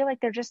 I feel like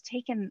they're just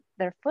taking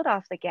their foot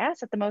off the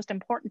gas at the most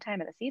important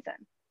time of the season.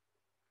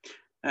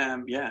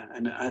 And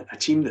a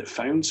team that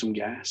found some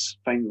gas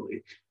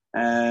finally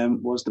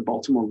was the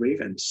Baltimore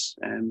Ravens.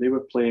 They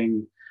were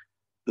playing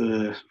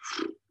the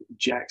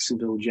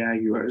Jacksonville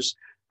Jaguars.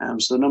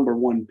 So the number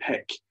one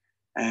pick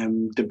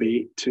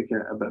debate took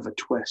a bit of a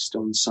twist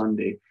on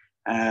Sunday.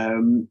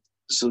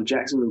 So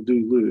Jacksonville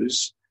do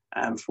lose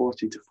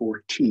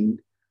 40-14.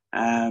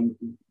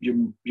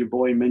 Your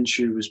boy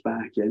Minshew was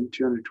back in,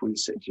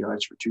 226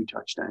 yards for 2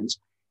 touchdowns.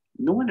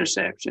 No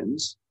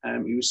interceptions.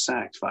 He was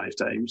sacked 5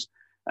 times.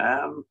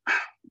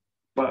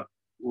 But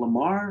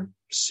Lamar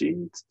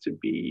seemed to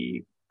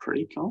be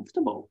pretty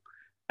comfortable.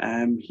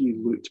 He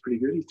looked pretty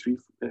good. He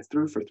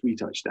threw for 3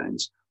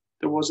 touchdowns.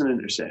 There was an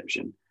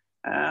interception.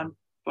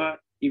 But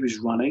he was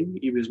running.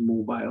 He was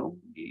mobile.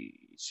 He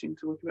seemed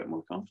to look a bit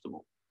more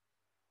comfortable.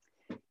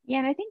 Yeah,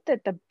 and I think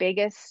that the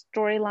biggest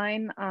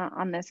storyline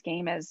on this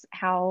game is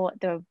how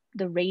the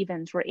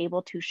Ravens were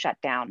able to shut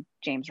down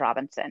James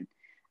Robinson.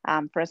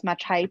 For as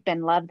much hype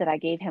and love that I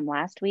gave him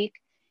last week,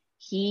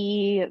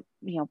 he,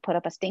 put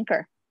up a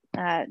stinker.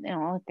 I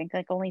think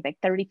only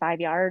 35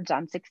 yards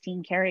on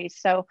 16 carries.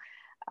 So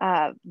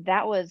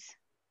that was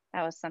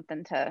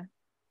something to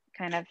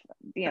kind of,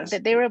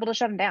 that they were able to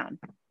shut him down.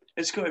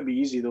 It's going to be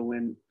easy though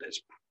when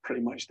it's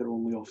pretty much their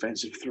only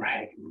offensive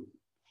threat.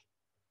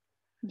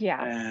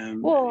 Yeah.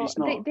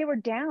 They were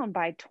down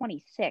by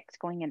 26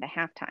 going into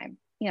halftime.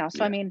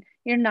 I mean,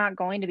 you're not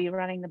going to be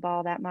running the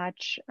ball that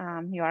much.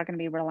 You are going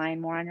to be relying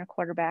more on your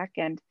quarterback,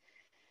 and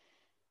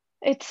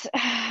it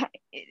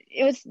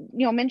was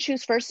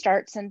Minshew's first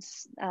start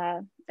since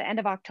the end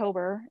of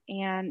October,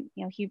 and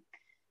he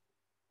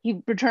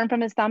returned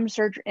from his thumb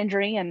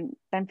injury, and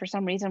then for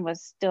some reason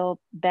was still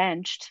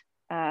benched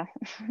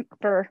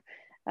for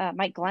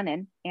Mike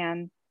Glennon,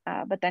 and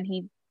but then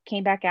he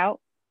came back out,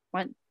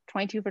 went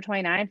 22 for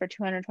 29 for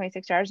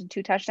 226 yards and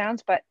 2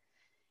 touchdowns, but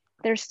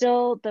there's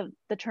still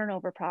the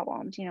turnover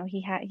problems.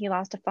 He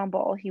lost a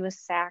fumble. He was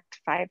sacked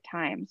 5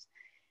 times.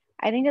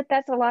 I think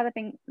that's a lot of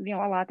things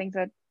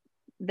that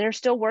they're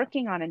still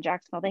working on in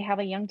Jacksonville. They have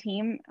a young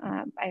team.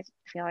 I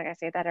feel like I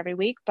say that every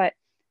week, but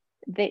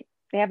they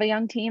have a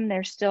young team.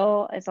 There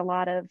still is a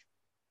lot of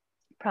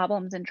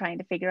problems in trying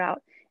to figure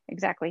out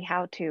exactly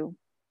how to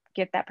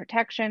get that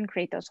protection,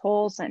 create those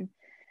holes, and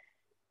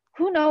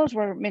who knows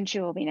where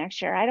Minshew will be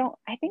next year.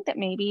 I think that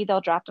maybe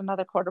they'll draft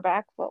another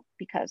quarterback, well,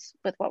 because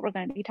with what we're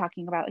going to be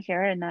talking about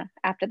here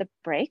after the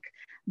break,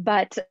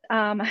 but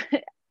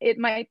it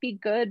might be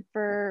good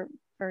for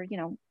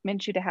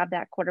Minshew to have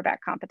that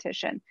quarterback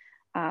competition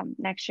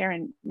next year,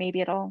 and maybe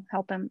it'll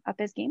help him up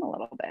his game a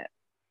little bit.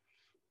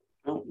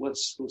 Well,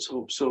 let's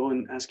hope so.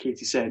 And as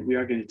Katie said, we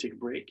are going to take a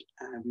break,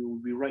 and we will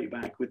be right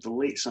back with the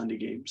late Sunday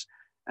games.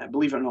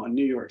 Believe it or not, a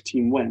New York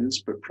team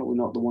wins, but probably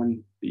not the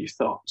one that you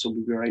thought. So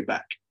we'll be right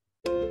back.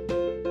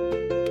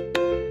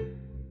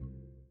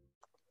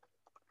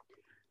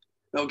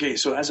 Okay,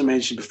 so as I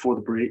mentioned before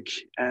the break,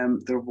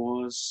 there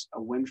was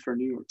a win for a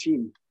New York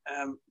team,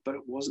 but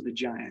it wasn't the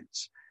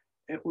Giants.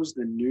 It was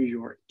the New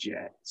York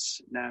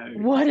Jets. Now,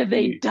 what have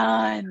they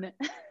done?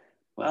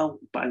 Well,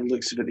 by the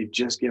looks of it, they've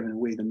just given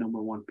away the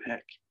number one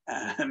pick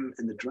in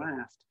the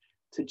draft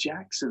to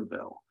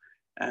Jacksonville.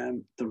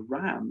 The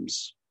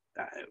Rams,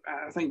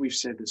 I think we've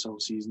said this all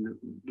season,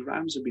 the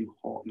Rams have been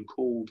hot and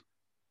cold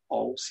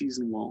all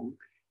season long,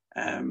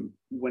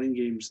 winning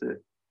games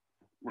that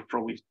were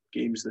probably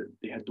games that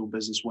they had no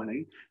business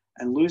winning,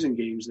 and losing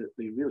games that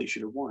they really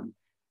should have won.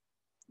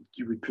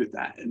 You would put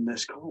that in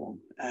this column.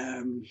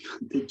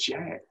 The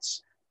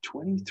Jets,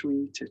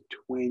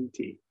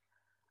 23-20.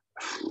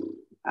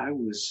 I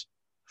was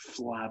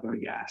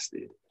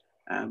flabbergasted.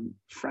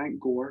 Frank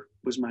Gore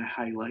was my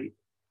highlight.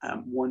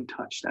 One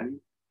touchdown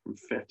from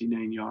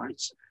 59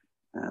 yards.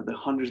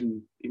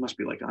 He must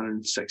be like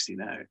 160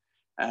 now.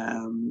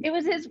 It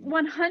was his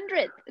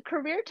 100th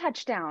career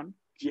touchdown.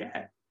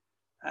 Yeah.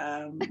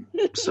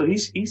 So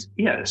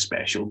he had a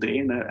special day,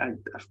 and I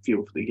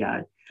feel for the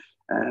guy.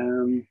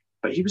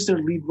 But he was their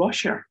lead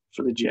rusher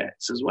for the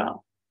Jets as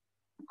well.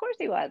 Of course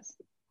he was.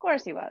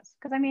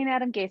 Because, I mean,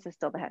 Adam Gase is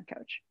still the head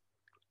coach.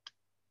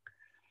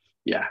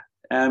 Yeah.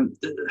 There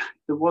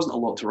wasn't a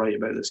lot to write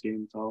about this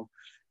game at all.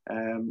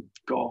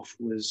 Goff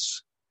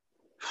was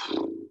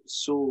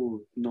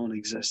so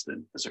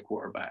non-existent as a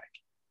quarterback.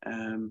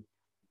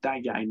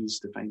 That guy needs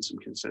to find some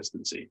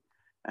consistency.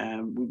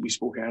 We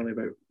spoke earlier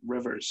about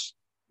Rivers,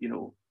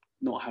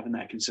 not having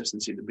that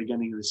consistency at the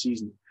beginning of the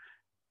season.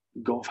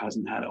 Goff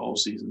hasn't had it all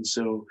season.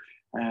 So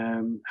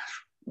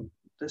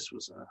this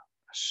was a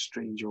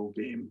strange old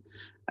game.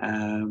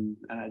 And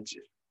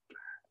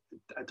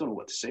I don't know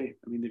what to say.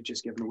 I mean, they've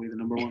just given away the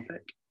number one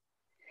pick.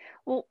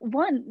 Well,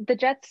 the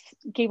Jets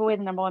gave away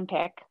the number one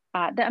pick.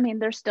 I mean,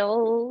 there's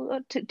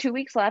still 2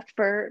 weeks left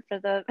for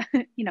the,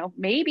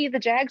 maybe the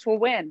Jags will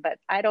win, but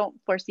I don't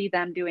foresee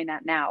them doing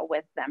that now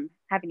with them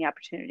having the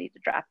opportunity to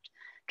draft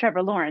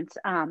Trevor Lawrence.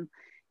 And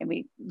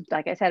we,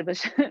 like I said,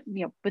 was,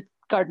 with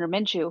Gardner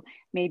Minshew,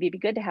 maybe it'd be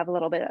good to have a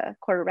little bit of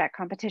quarterback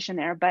competition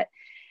there. But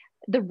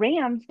the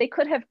Rams, they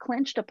could have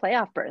clinched a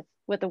playoff berth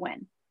with a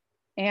win.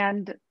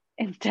 And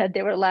instead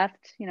they were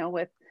left,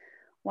 with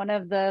one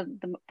of the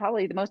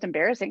probably the most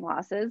embarrassing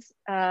losses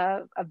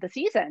of the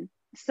season.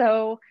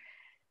 So,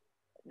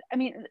 I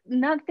mean,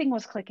 nothing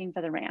was clicking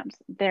for the Rams.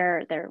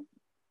 Their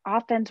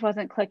offense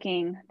wasn't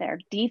clicking. Their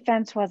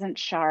defense wasn't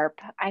sharp.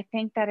 I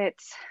think that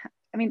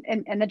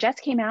and the Jets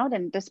came out,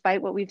 and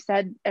despite what we've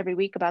said every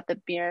week about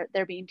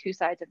there being two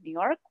sides of New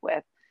York,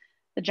 with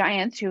the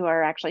Giants who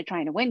are actually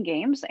trying to win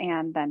games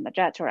and then the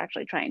Jets who are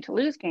actually trying to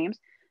lose games,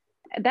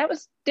 that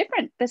was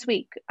different this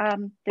week.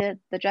 The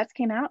Jets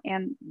came out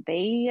and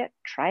they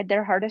tried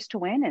their hardest to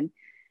win, and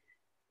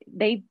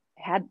they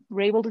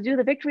were able to do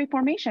the victory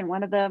formation,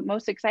 one of the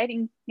most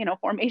exciting,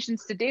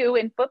 formations to do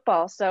in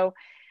football. So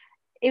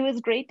it was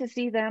great to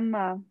see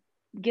them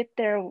get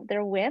their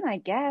win, I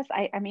guess.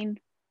 I mean,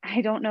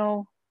 I don't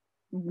know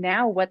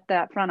now what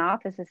the front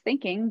office is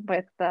thinking,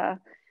 but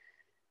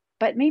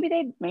maybe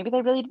they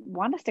really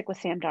want to stick with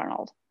Sam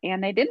Darnold,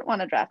 and they didn't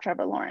want to draft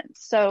Trevor Lawrence.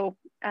 So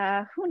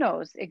who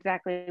knows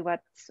exactly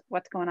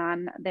what's going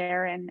on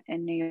there in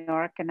New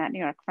York and that New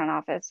York front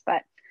office.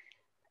 But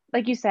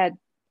like you said,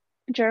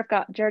 Jared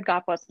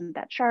Goff wasn't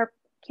that sharp.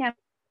 Cam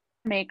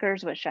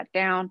Akers was shut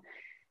down.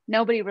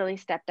 Nobody really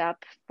stepped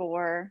up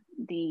for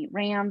the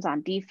Rams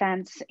on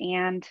defense,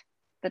 and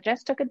the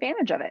Jets took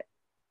advantage of it.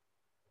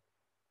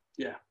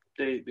 Yeah,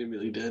 they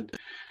really did.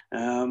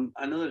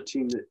 Another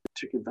team that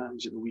took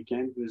advantage of the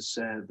weekend was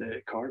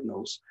the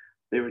Cardinals.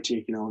 They were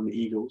taking on the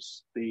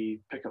Eagles. They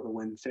pick up the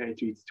win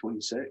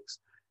 33-26.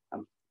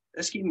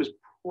 This game was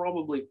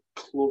probably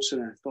closer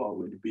than I thought it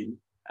would have been.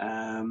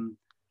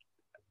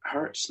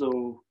 Hurts,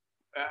 though,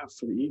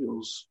 for the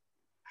Eagles,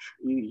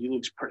 he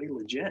looks pretty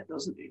legit,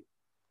 doesn't he?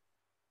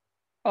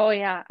 Oh,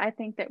 yeah. I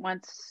think that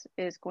Wentz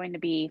is going to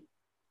be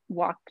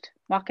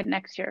walking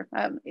next year.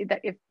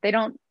 If they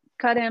don't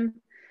cut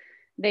him,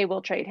 they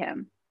will trade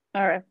him,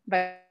 or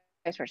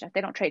vice versa. If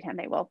they don't trade him,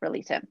 they will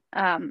release him.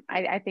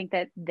 I think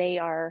that they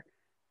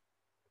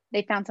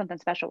found something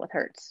special with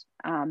Hurts.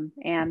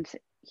 And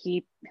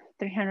he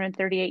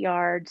 338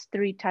 yards,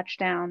 3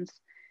 touchdowns.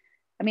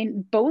 I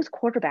mean, both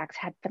quarterbacks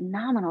had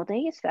phenomenal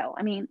days, though.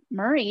 I mean,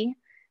 Murray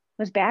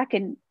was back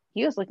and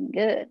he was looking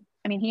good.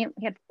 I mean, he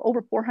had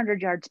over 400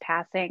 yards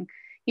passing.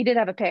 He did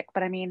have a pick,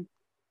 but I mean,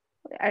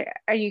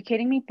 are you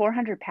kidding me?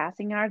 400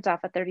 passing yards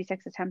off of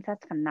 36 attempts?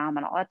 That's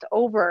phenomenal. That's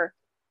over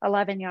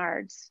 11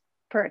 yards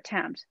per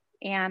attempt.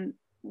 And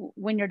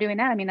when you're doing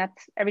that, I mean,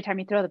 that's every time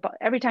you throw the ball,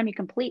 every time you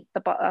complete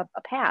a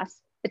pass,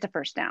 it's a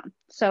first down.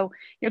 So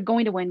you're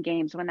going to win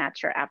games when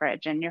that's your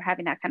average and you're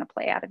having that kind of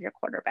play out of your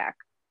quarterback.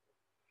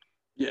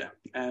 Yeah,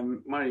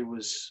 Murray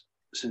was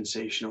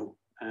sensational.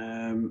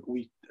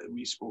 We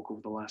spoke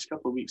over the last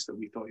couple of weeks that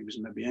we thought he was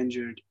maybe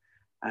injured,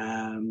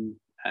 and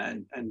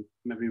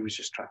maybe he was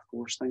just trying to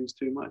force things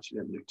too much. He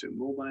didn't look too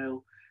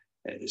mobile.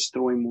 His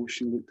throwing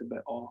motion looked a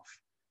bit off,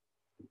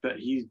 but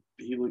he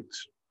looked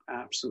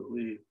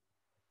absolutely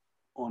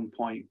on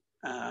point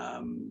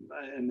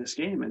in this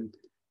game. And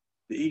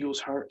the Eagles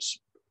Hurts,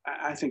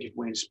 I think if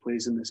Wentz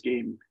plays in this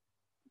game,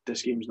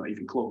 this game's not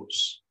even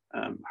close.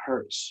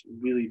 Hurts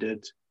really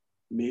did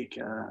make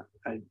a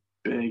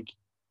big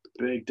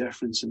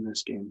difference in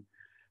this game.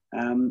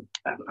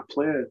 A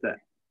player that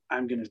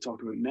I'm going to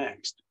talk about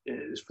next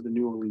is for the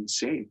New Orleans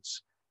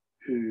Saints,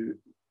 who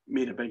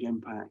made a big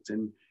impact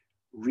and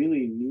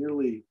really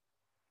nearly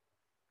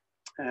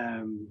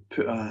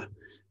put a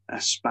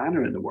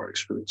spanner in the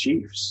works for the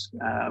Chiefs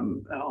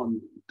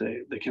on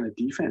the kind of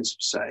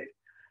defensive side.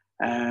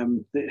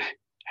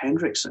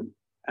 Hendrickson,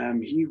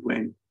 he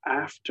went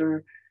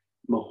after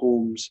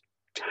Mahomes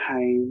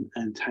time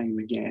and time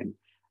again,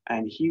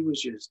 and he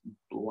was just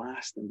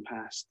blasting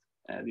past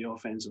the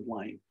offensive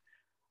line.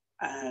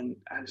 And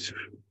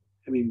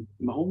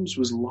Mahomes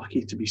was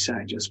lucky to be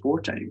sacked just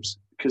 4 times,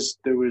 because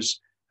there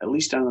was at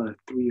least another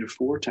 3 or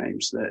 4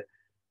 times that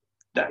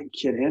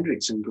kid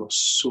Hendrickson got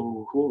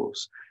so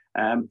close.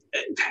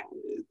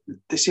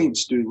 The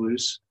Saints do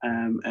lose,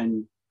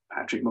 and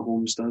Patrick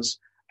Mahomes does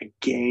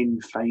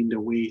again find a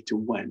way to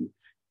win,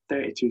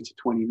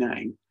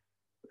 32-29.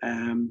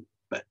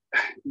 But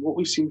what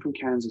we've seen from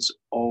Kansas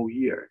all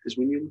year is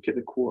when you look at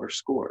the quarter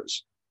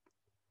scores,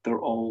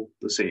 they're all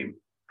the same,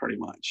 pretty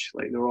much.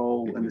 Like, they're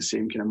all in the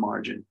same kind of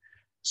margin.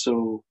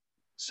 So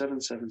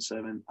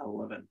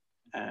 7-7-7-11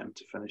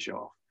 to finish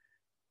off.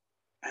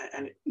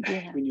 And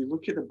when you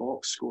look at the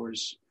box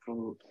scores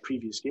from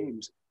previous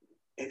games,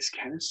 it's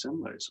kind of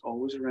similar. It's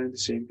always around the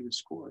same kind of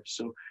score.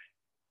 So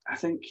I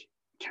think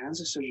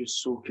Kansas are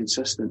just so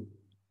consistent,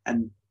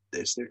 and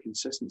it's their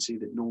consistency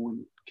that no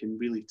one can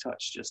really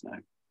touch just now.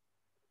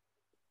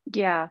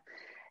 Yeah,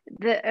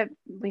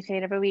 we say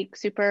it every week.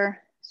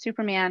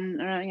 Superman,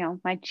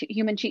 my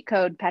human cheat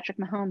code, Patrick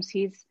Mahomes.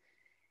 He's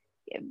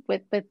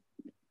with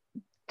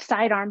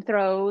sidearm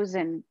throws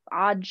and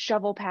odd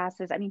shovel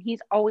passes. I mean,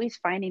 he's always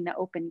finding the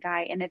open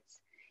guy, and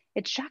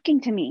it's shocking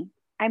to me.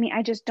 I mean,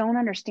 I just don't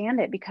understand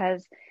it,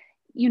 because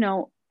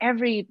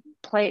every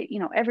play,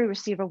 every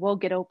receiver will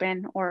get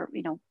open, or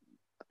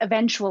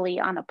eventually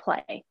on a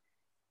play,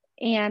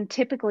 and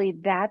typically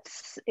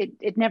that's it.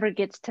 It never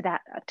gets to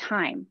that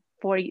time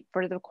for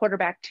the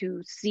quarterback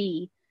to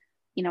see,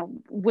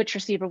 which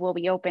receiver will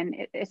be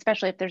open,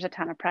 especially if there's a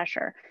ton of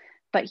pressure.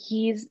 But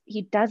he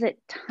does it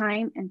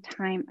time and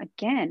time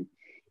again.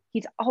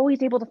 He's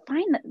always able to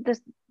find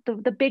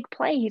the big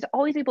play. He's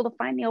always able to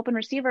find the open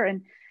receiver,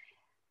 and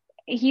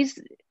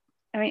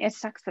it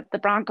sucks that the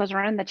Broncos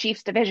are in the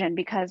Chiefs division,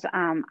 because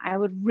I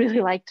would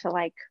really like to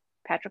like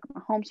Patrick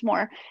Mahomes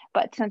more,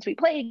 but since we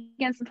play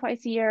against him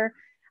twice a year,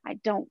 I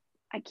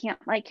can't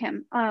like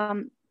him.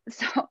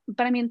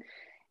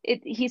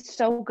 He's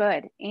so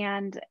good,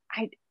 and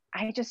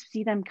I just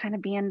see them kind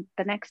of being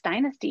the next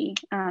dynasty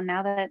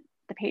now that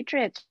the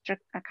Patriots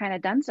are kind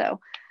of done. So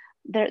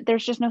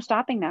there's just no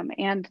stopping them.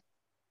 And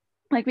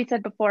like we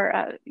said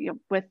before,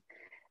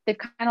 they've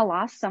kind of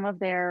lost some of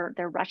their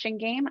rushing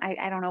game.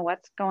 I don't know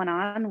what's going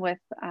on with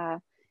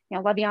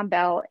Le'Veon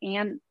Bell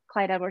and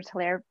Clyde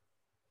Edwards-Helaire,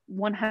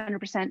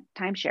 100%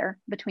 timeshare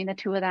between the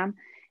two of them.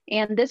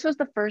 And this was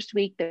the first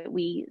week that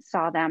we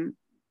saw them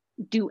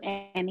do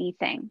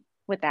anything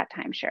with that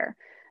timeshare.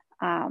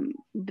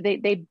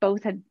 They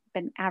both had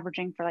been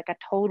averaging for like a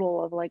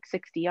total of like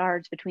 60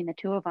 yards between the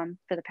two of them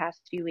for the past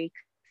few weeks.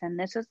 And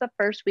this is the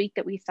first week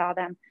that we saw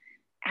them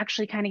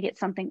actually kind of get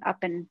something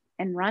up and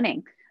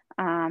running.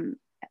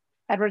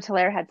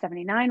 Edwards-Helaire had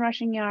 79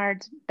 rushing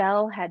yards.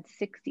 Bell had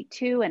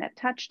 62 and a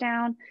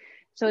touchdown.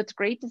 So it's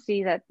great to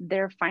see that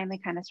they're finally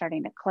kind of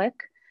starting to click.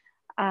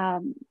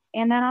 And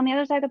then on the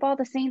other side of the ball,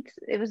 the Saints,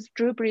 it was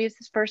Drew Brees'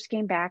 first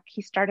game back.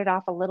 He started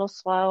off a little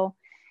slow.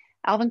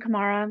 Alvin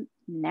Kamara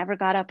never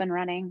got up and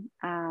running.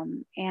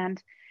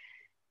 And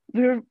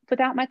we were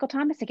without Michael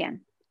Thomas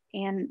again.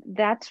 And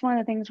that's one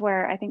of the things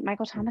where I think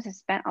Michael Thomas has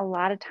spent a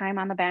lot of time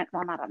on the bench.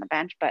 Well, not on the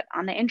bench, but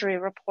on the injury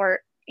report.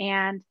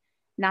 And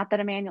not that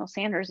Emmanuel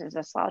Sanders is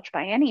a slouch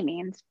by any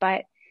means,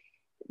 but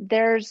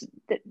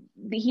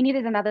he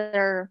needs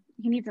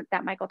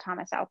that Michael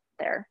Thomas out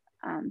there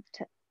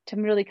to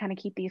really kind of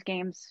keep these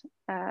games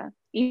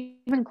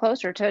even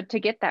closer to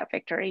get that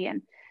victory.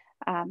 And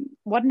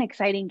what an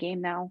exciting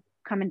game though,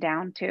 coming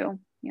down to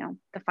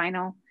the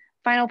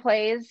final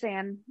plays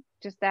and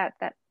just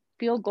that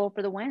field goal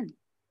for the win.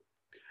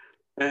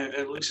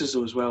 It looks as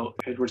though as well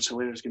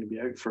Edwards-Helaire is going to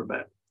be out for a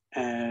bit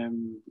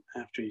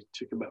after he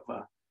took a bit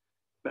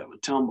of a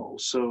tumble.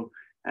 So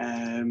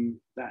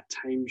that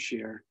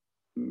timeshare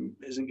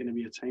isn't going to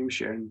be a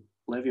timeshare, and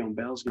Le'Veon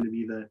Bell is going to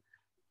be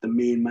the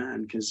main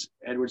man, because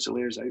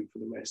Edwards-Helaire is out for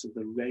the rest of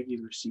the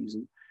regular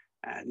season.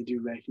 They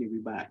do reckon he'll be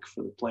back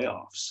for the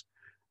playoffs.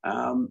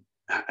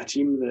 A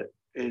team that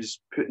is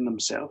putting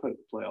themselves out of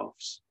the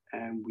playoffs.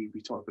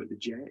 We talked about the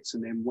Jets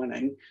and them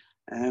winning.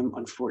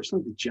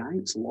 Unfortunately, the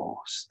Giants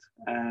lost.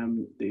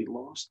 They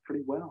lost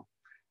pretty well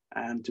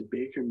to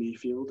Baker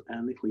Mayfield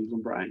and the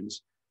Cleveland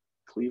Browns.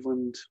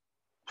 Cleveland,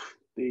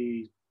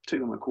 they took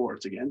them a quarter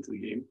to get into the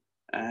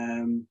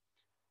game.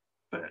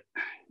 But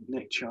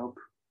Nick Chubb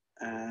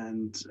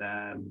and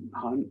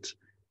Hunt,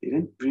 they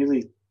didn't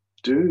really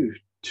do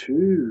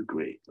too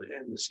greatly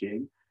in this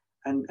game.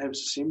 And it was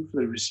the same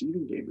for the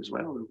receiving game as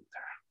well.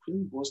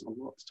 really wasn't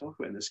a lot to talk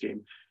about in this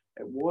game.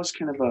 It was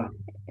kind of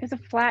It was a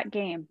flat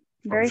game,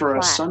 very for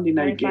flat, a Sunday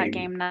very night flat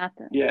game.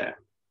 Nothing. Yeah.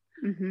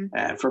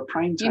 For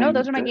prime time, You know,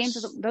 those are my games.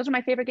 Those are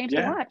my favorite games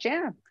to watch.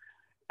 Yeah.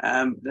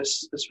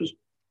 This was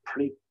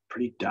pretty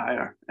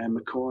dire.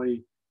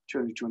 McCoy,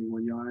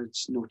 221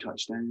 yards, no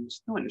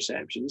touchdowns, no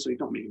interceptions, so he's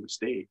not making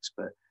mistakes.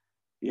 But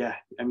yeah,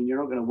 I mean, you're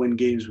not going to win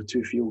games with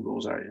 2 field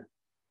goals, are you?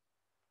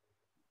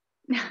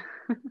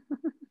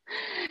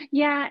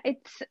 Yeah,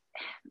 it's,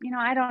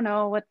 I don't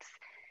know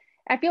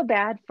I feel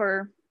bad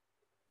for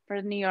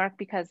New York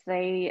because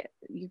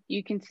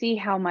you can see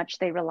how much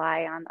they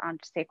rely on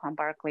Saquon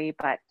Barkley,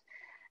 but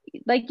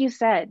like you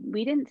said,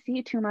 we didn't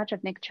see too much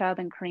of Nick Chubb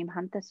and Kareem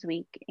Hunt this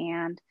week,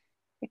 and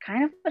it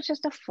kind of was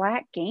just a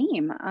flat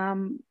game.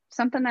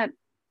 Something that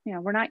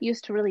we're not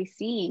used to really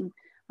seeing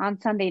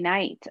on Sunday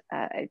night.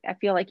 I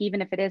feel like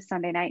even if it is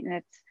Sunday night and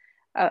it's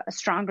a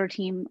stronger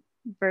team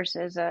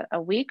versus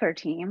a weaker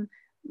team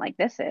like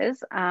this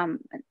is,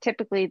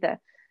 typically the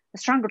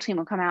stronger team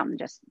will come out and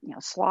just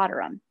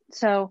slaughter them.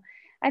 So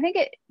I think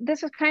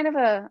this was kind of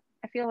I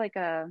feel like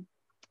a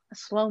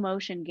slow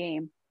motion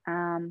game.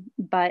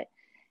 But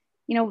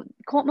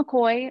Colt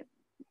McCoy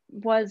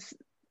was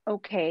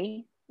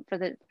okay for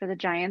the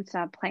Giants,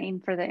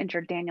 playing for the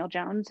injured Daniel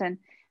Jones, and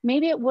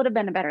maybe it would have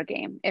been a better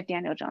game if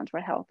Daniel Jones were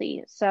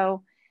healthy.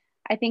 So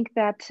I think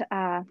that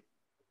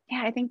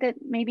maybe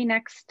maybe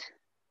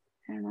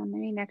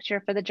next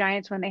year for the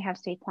Giants when they have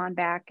Saquon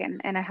back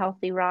and a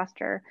healthy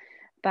roster.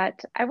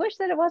 But I wish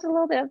that it was a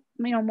little bit of,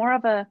 more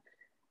of a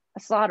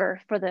slaughter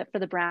for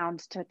the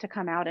Browns to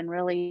come out and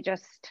really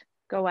just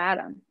go at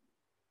them.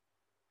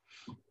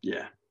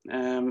 Yeah.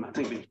 I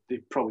think they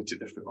probably took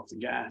their foot off the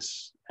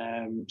gas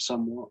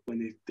somewhat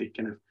when they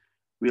kind of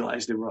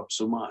realised they were up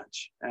so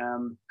much.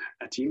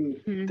 A team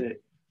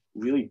that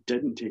really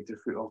didn't take their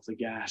foot off the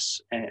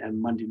gas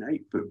in Monday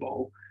Night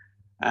Football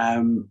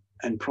and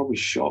probably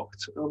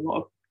shocked a lot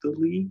of the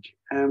league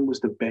was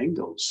the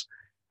Bengals.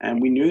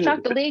 And we knew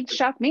shocked the league,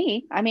 shocked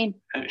me. I mean,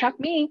 shocked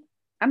me.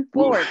 I'm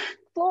floored.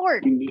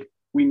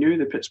 We knew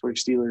the Pittsburgh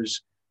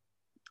Steelers,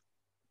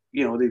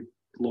 they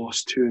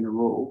lost 2 in a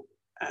row.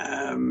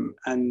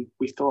 And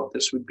we thought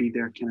this would be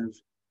their kind of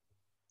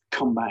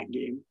comeback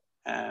game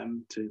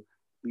to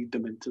lead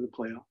them into the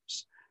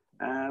playoffs.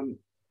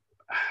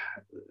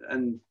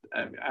 And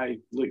I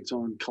looked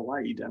on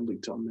Collide and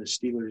looked on the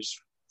Steelers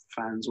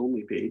fans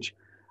only page,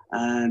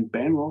 and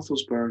Ben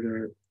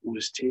Roethlisberger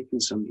was taking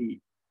some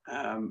heat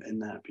in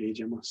that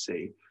page, I must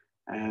say.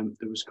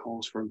 There was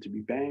calls for him to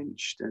be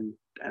benched and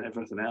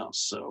everything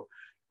else. So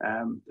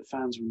the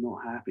fans were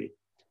not happy.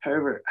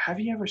 However, have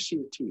you ever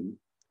seen a team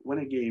win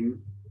a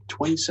game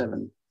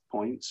 27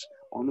 points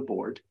on the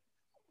board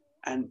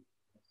and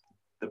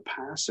the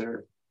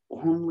passer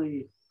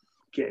only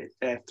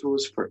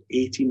throws for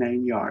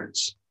 89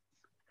 yards?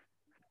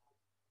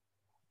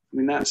 I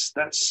mean, that's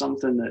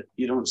something that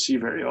you don't see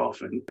very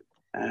often.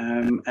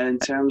 And in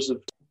terms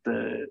of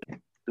the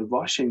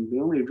rushing, they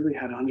only really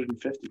had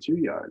 152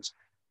 yards.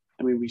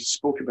 I mean, we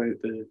spoke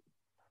about the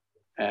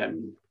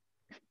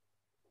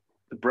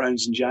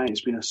Browns and Giants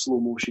being a slow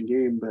motion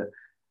game, but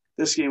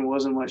this game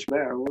wasn't much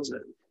better, was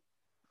it?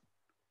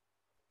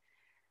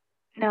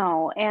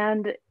 No,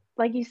 and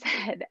like you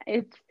said,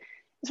 it's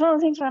one of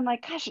those things where I'm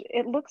like, gosh,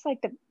 it looks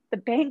like the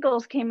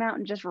Bengals came out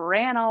and just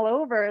ran all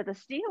over the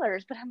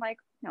Steelers, but I'm like,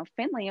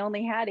 Finley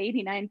only had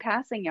 89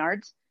 passing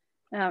yards.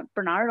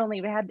 Bernard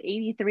only had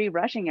 83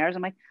 rushing yards.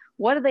 I'm like,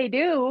 what do they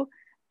do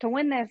to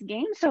win this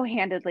game so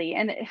handedly?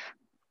 And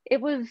it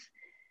was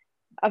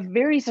a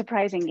very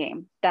surprising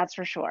game, that's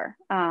for sure.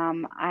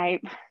 I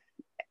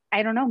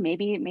don't know,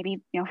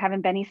 maybe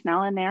having Benny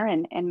Snell in there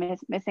and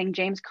missing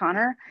James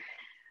Conner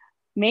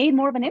made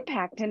more of an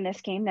impact in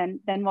this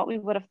game than what we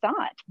would have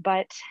thought.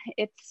 But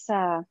it's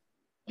I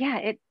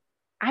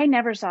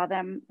never saw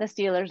the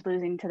Steelers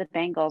losing to the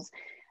Bengals.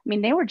 I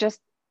mean, they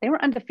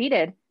were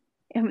undefeated.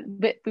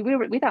 But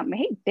we thought,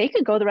 hey, they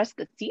could go the rest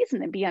of the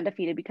season and be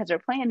undefeated because they're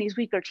playing these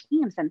weaker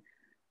teams. And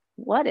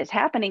what is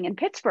happening in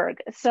Pittsburgh?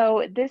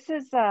 So this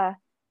is, I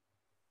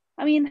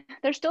mean,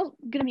 they're still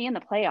going to be in the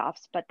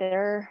playoffs, but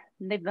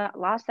they've not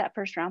lost that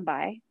first round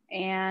bye,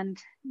 and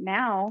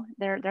now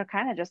they're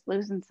kind of just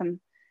losing some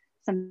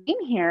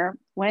game here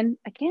when,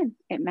 again,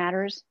 it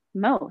matters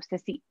most.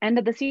 It's the end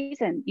of the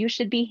season. You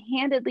should be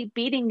handedly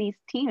beating these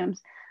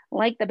teams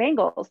like the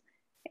Bengals,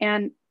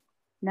 and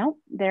no,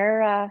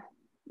 they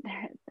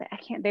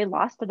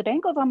lost to the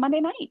Bengals on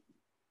Monday night.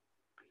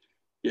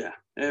 Yeah,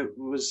 it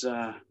was.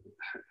 I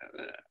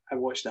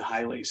watched the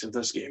highlights of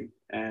this game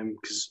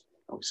because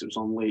obviously it was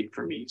on late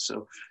for me.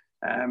 So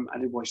I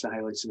did watch the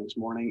highlights the next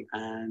morning,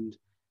 and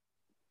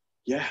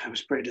yeah, I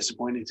was pretty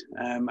disappointed.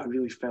 I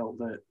really felt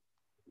that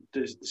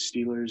the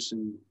Steelers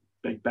and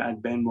big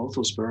bad Ben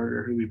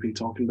Roethlisberger, who we've been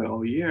talking about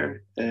all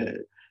year,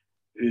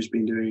 who's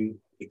been doing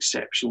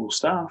exceptional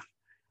stuff,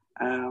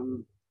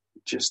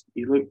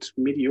 he looked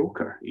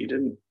mediocre. He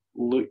didn't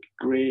look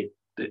great.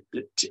 I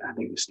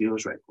think the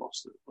Steelers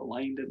lost. The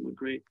line didn't look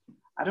great.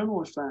 I don't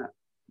know if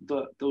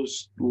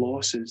those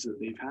losses that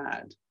they've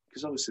had,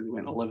 because obviously they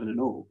went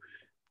 11-0.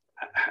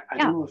 I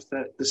don't know if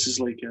this is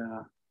like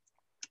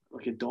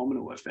a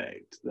domino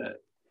effect, that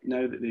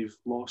now that they've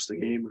lost a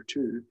game or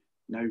two,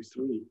 now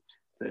three,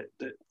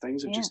 that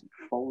things have just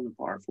fallen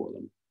apart for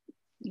them.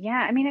 Yeah,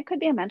 I mean, it could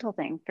be a mental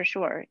thing for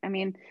sure. I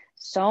mean,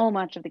 so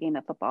much of the game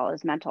of football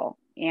is mental.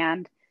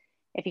 And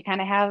if you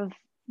kind of have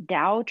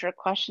doubt or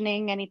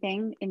questioning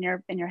anything in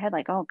your head,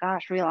 like, oh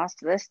gosh, we lost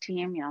to this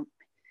team,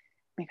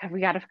 like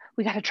we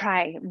gotta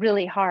try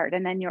really hard.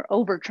 And then you're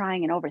over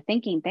trying and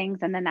overthinking things,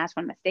 and then that's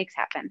when mistakes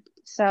happen.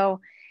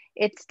 So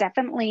it's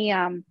definitely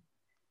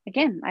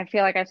again, I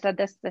feel like I've said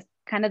this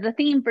kind of the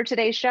theme for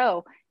today's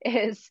show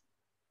is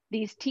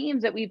these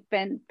teams that we've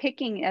been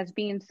picking as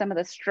being some of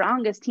the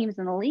strongest teams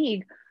in the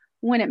league,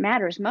 when it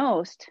matters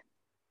most,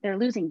 they're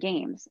losing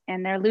games,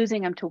 and they're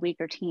losing them to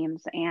weaker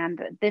teams.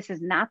 And this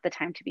is not the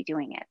time to be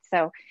doing it.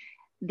 So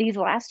these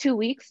last 2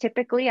 weeks,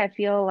 typically, I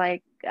feel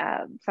like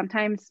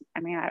sometimes, I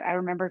mean, I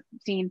remember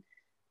seeing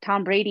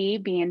Tom Brady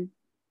being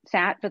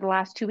sat for the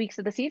last 2 weeks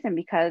of the season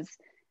because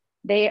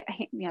the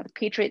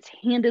Patriots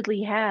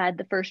handedly had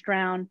the first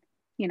round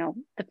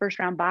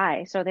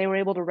bye. So they were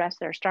able to rest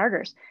their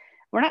starters.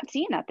 We're not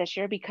seeing that this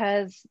year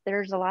because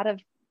there's a lot of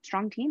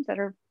strong teams that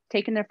are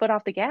taking their foot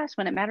off the gas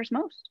when it matters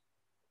most.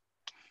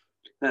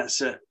 That's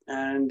it.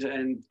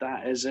 And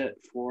that is it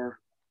for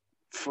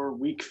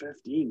week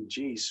 15.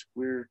 Jeez,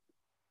 we're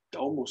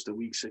almost at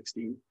week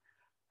 16.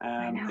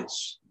 I know.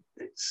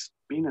 It's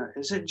been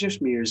is it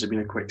just me, or has it been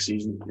a quick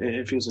season?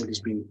 It feels like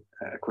it's been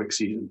a quick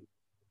season.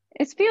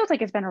 It feels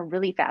like it's been a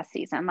really fast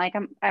season. Like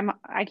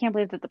I can't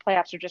believe that the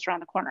playoffs are just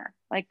around the corner.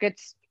 Like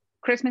it's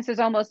Christmas is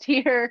almost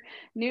here,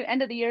 new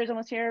end of the year is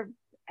almost here,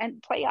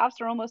 and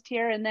playoffs are almost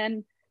here. And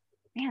then,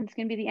 man, it's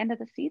going to be the end of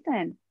the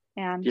season,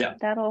 and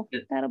that'll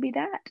be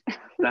that.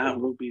 That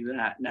will be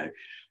that.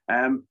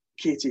 Now,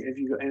 Katie, have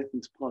you got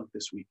anything to plug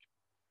this week?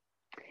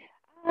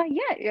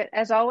 Yeah,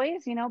 as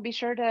always, be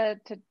sure to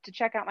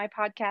check out my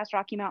podcast,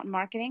 Rocky Mountain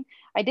Marketing.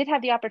 I did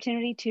have the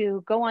opportunity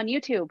to go on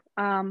YouTube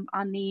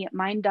on the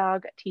Mind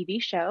Dog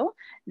TV show.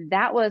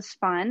 That was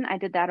fun. I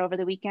did that over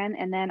the weekend.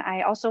 And then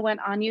I also went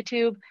on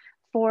YouTube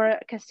for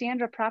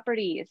Cassandra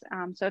Properties.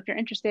 So if you're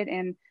interested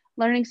in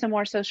learning some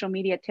more social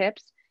media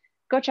tips,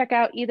 go check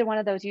out either one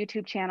of those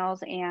YouTube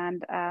channels.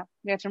 And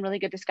we had some really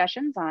good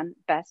discussions on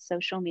best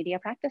social media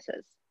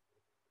practices.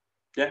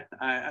 Yeah,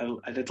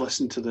 I did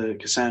listen to the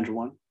Cassandra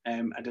one.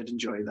 I did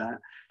enjoy that.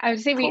 I would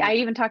say I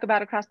even talk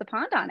about Across the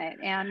Pond on it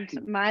and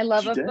my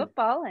love of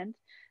football. And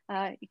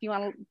if you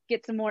want to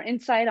get some more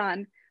insight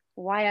on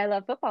why I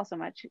love football so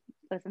much,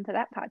 listen to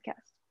that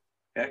podcast.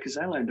 Yeah, because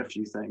I learned a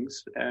few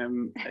things.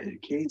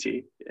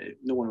 Katie,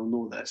 no one will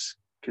know this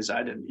because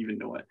I didn't even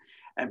know it.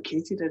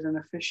 Katie did an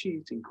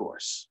officiating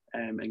course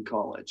in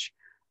college,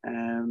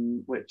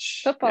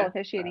 which football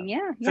officiating,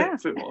 yeah,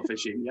 football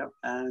officiating, yeah,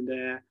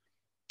 and.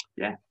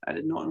 Yeah, I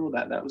did not know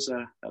that. That was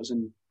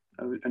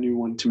a new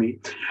one to me.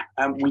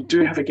 We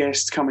do have a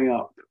guest coming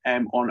up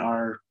on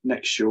our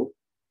next show,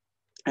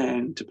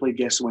 and to play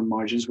Guess the Win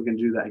Margins, we're going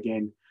to do that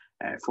again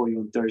for you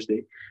on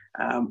Thursday.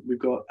 We've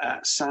got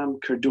Sam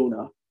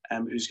Cardona,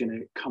 who's going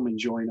to come and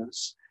join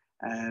us,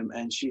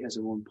 and she has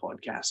her own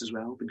podcast as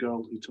well, The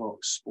Girl Who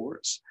Talks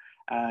Sports.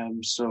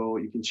 So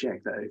you can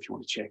check that out if you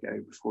want to check it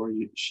out before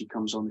she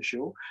comes on the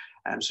show.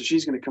 So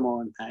she's going to come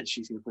on and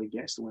she's going to play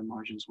Guess the Win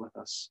Margins with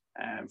us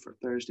for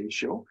Thursday's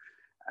show.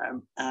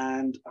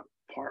 And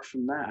apart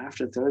from that,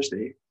 after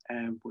Thursday,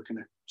 we're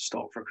going to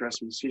stop for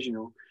Christmas because,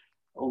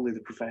 only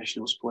the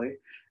professionals play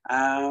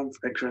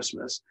at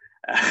Christmas.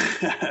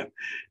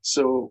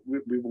 So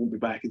we won't be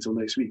back until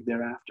next week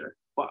thereafter.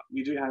 But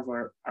we do have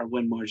our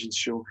Win Margins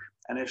show.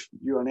 And if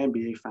you're an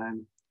NBA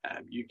fan,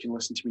 you can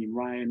listen to me and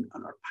Ryan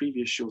on our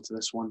previous show to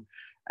this one.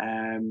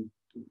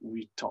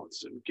 We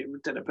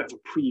did a bit of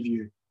a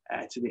preview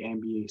to the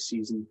NBA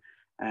season.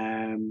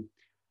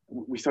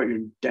 We thought your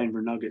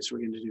Denver Nuggets were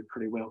going to do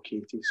pretty well,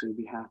 Katie, so you'll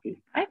be happy.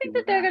 I think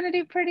that they're going to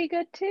do pretty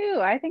good too.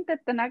 I think that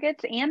the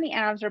Nuggets and the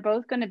Avs are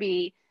both going to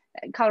be,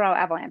 Colorado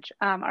Avalanche,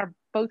 are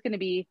both going to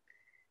be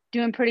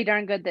doing pretty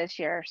darn good this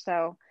year.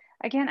 So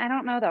again, I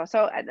don't know though.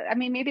 So, I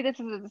mean, maybe this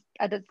is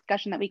a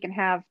discussion that we can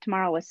have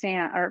tomorrow with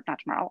Sam, or not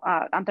tomorrow,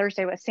 on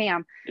Thursday with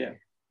Sam. Yeah.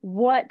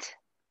 What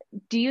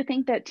do you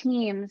think that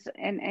teams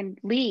and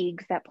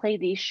leagues that play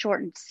these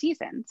shortened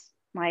seasons,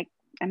 like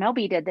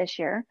MLB did this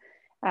year,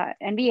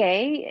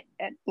 NBA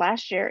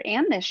last year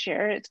and this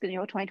year, it's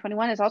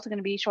 2021 is also going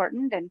to be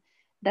shortened, and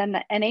then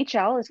the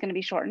NHL is going to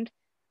be shortened.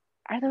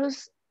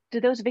 Do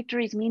those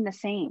victories mean the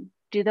same?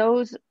 Do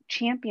those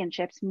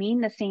championships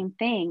mean the same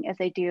thing as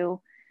they do?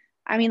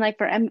 I mean, like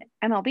for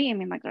MLB, I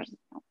mean, like there's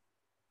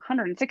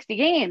 160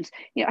 games.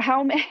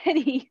 How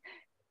many?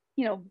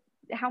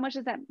 How much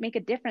does that make a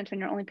difference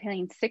when you're only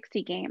playing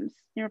 60 games?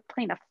 You're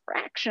playing a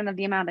fraction of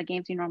the amount of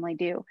games you normally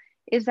do.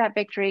 Is that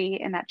victory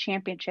and that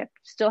championship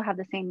still have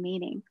the same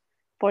meaning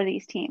for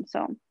these teams?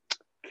 So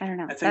I don't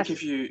know. I think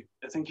if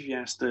you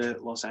asked the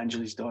Los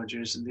Angeles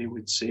Dodgers, they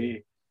would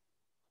say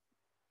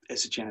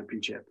it's a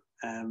championship.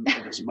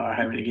 It doesn't matter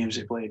how many games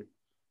they played.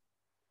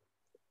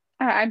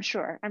 I'm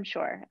sure.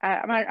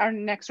 Our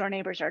next door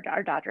neighbors are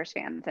Dodgers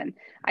fans, and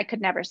I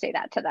could never say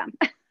that to them.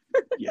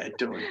 Yeah,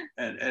 don't.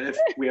 And if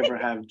we ever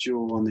have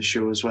Joe on the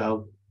show as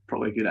well,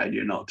 probably a good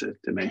idea not to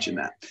mention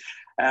that.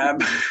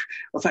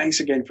 Well, thanks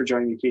again for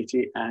joining me,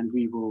 Katie, and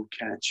we will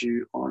catch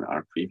you on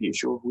our preview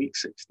show of Week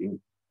 16.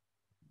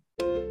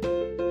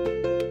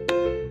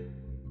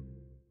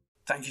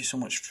 Thank you so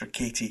much for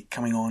Katie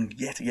coming on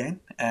yet again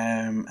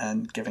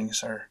and giving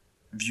us her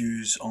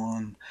views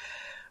on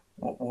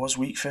what was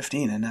Week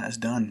 15, and that is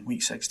done.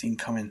 Week 16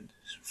 coming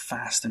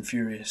fast and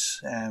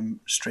furious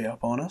straight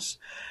up on us.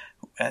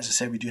 As I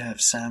said, we do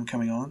have Sam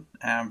coming on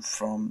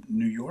from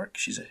New York.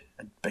 She's a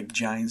big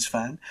Giants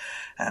fan,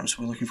 so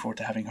we're looking forward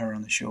to having her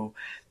on the show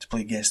to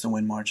play Guess the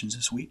Win Margins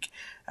this week.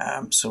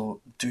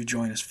 So do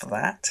join us for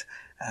that,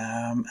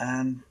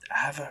 and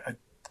have a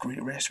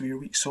great rest of your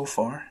week so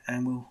far,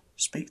 and we'll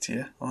speak to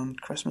you on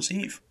Christmas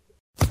Eve.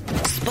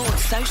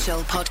 Sports Social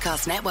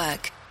Podcast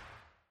Network.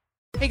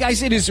 Hey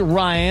guys, it is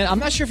Ryan. I'm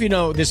not sure if you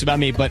know this about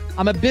me, but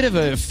I'm a bit of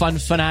a fun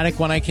fanatic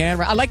when I can.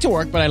 I like to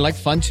work, but I like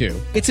fun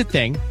too. It's a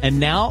thing. And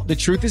now the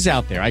truth is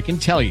out there. I can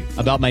tell you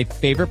about my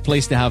favorite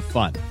place to have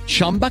fun.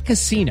 Chumba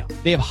Casino.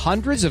 They have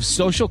hundreds of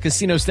social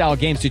casino style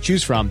games to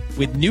choose from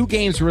with new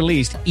games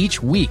released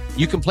each week.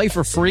 You can play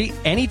for free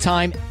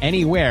anytime,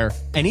 anywhere.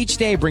 And each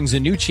day brings a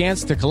new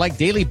chance to collect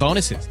daily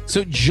bonuses.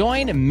 So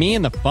join me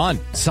in the fun.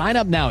 Sign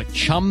up now at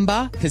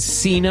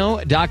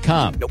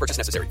ChumbaCasino.com. No purchase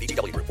necessary.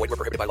 VGW Group. Void where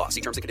prohibited by law.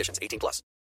 See terms and conditions. 18+.